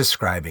finish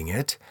describing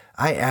it,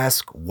 I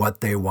ask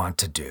what they want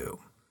to do.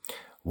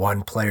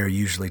 One player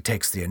usually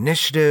takes the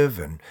initiative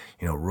and,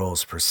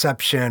 rolls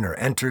perception or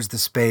enters the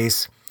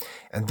space.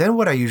 And then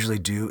what I usually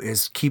do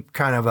is keep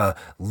kind of a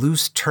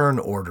loose turn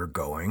order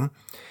going.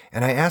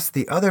 And I ask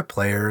the other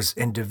players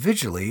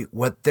individually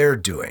what they're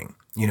doing,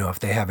 if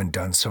they haven't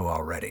done so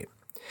already.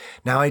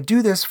 Now, I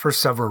do this for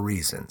several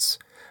reasons.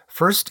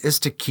 First is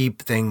to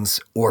keep things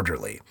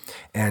orderly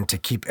and to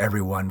keep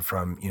everyone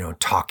from,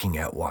 talking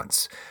at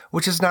once,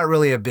 which is not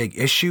really a big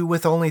issue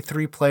with only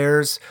 3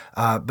 players,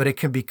 but it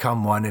can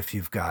become one if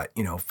you've got,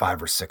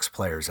 5 or 6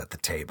 players at the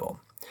table.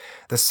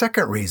 The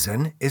second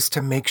reason is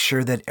to make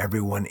sure that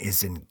everyone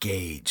is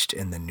engaged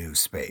in the new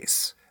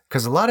space.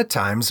 Because a lot of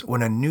times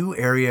when a new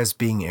area is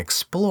being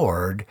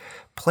explored,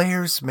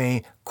 players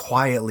may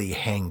quietly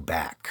hang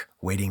back,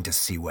 waiting to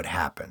see what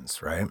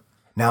happens, right?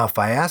 Now, if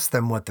I ask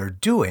them what they're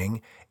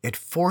doing, it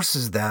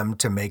forces them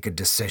to make a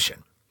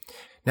decision.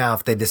 Now,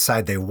 if they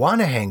decide they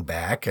want to hang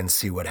back and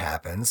see what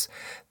happens,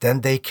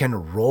 then they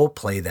can role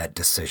play that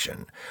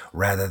decision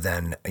rather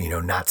than,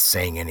 not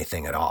saying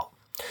anything at all.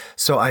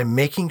 So I'm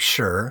making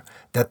sure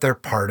that they're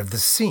part of the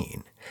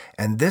scene,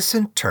 and this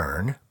in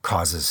turn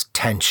causes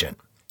tension.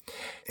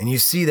 And you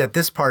see that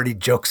this party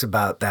jokes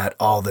about that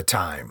all the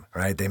time,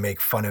 right? They make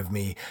fun of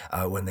me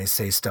when they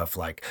say stuff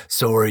like,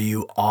 "So are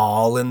you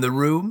all in the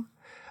room?"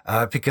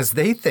 Because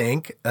they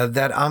think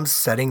that I'm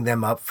setting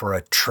them up for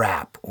a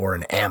trap or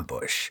an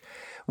ambush,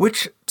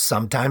 which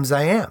sometimes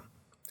I am,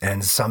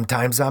 and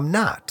sometimes I'm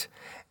not.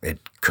 It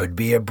could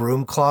be a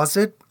broom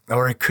closet,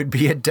 or it could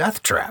be a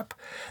death trap.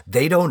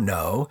 They don't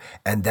know,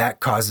 and that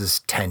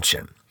causes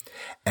tension.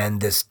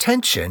 And this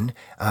tension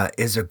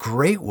is a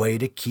great way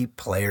to keep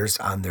players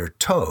on their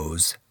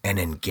toes and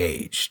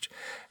engaged.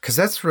 Because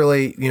that's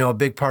really, a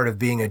big part of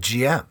being a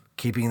GM,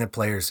 keeping the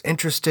players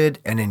interested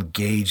and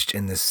engaged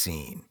in the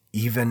scene,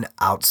 even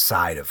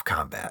outside of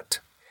combat.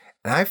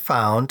 And I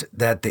found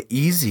that the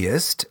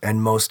easiest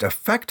and most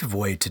effective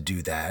way to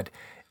do that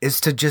is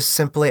to just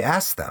simply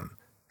ask them,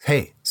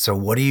 hey, so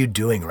what are you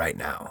doing right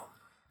now?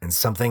 And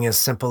something as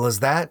simple as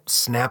that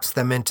snaps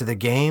them into the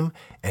game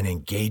and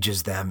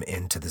engages them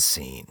into the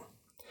scene.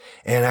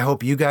 And I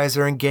hope you guys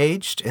are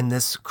engaged in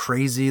this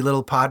crazy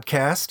little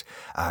podcast.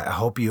 I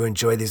hope you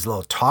enjoy these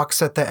little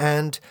talks at the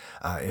end.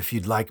 If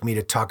you'd like me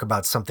to talk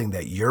about something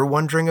that you're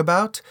wondering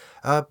about,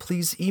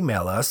 please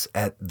email us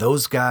at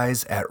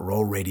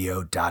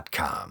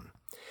thoseguys@rollradio.com.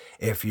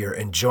 If you're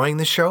enjoying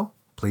the show,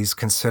 please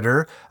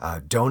consider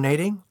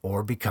donating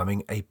or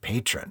becoming a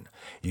patron.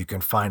 You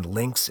can find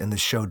links in the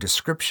show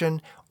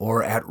description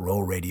or at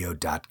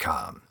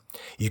rollradio.com.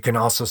 You can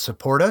also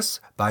support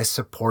us by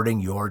supporting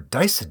your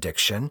dice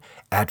addiction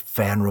at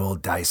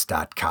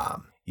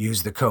fanrolldice.com.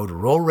 Use the code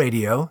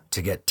ROLLRADIO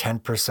to get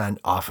 10%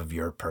 off of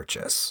your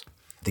purchase.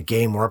 The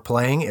game we're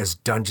playing is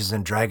Dungeons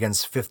 &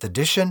 Dragons 5th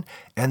Edition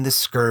and the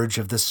Scourge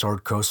of the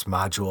Sword Coast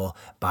module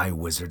by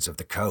Wizards of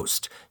the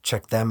Coast.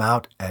 Check them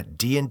out at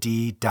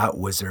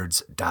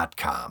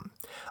dnd.wizards.com.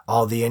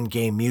 All the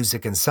in-game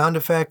music and sound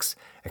effects,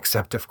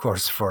 except of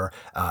course for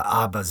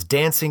ABBA's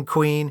Dancing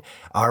Queen,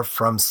 are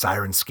from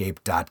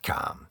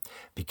Sirenscape.com,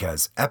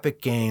 because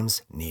epic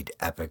games need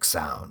epic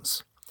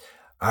sounds.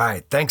 All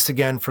right, thanks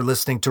again for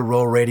listening to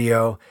Roll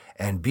Radio,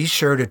 and be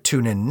sure to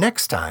tune in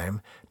next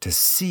time to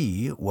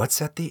see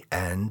what's at the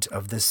end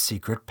of the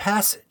secret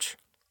passage,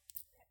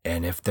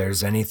 and if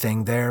there's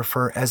anything there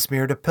for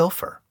Esmir to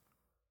pilfer.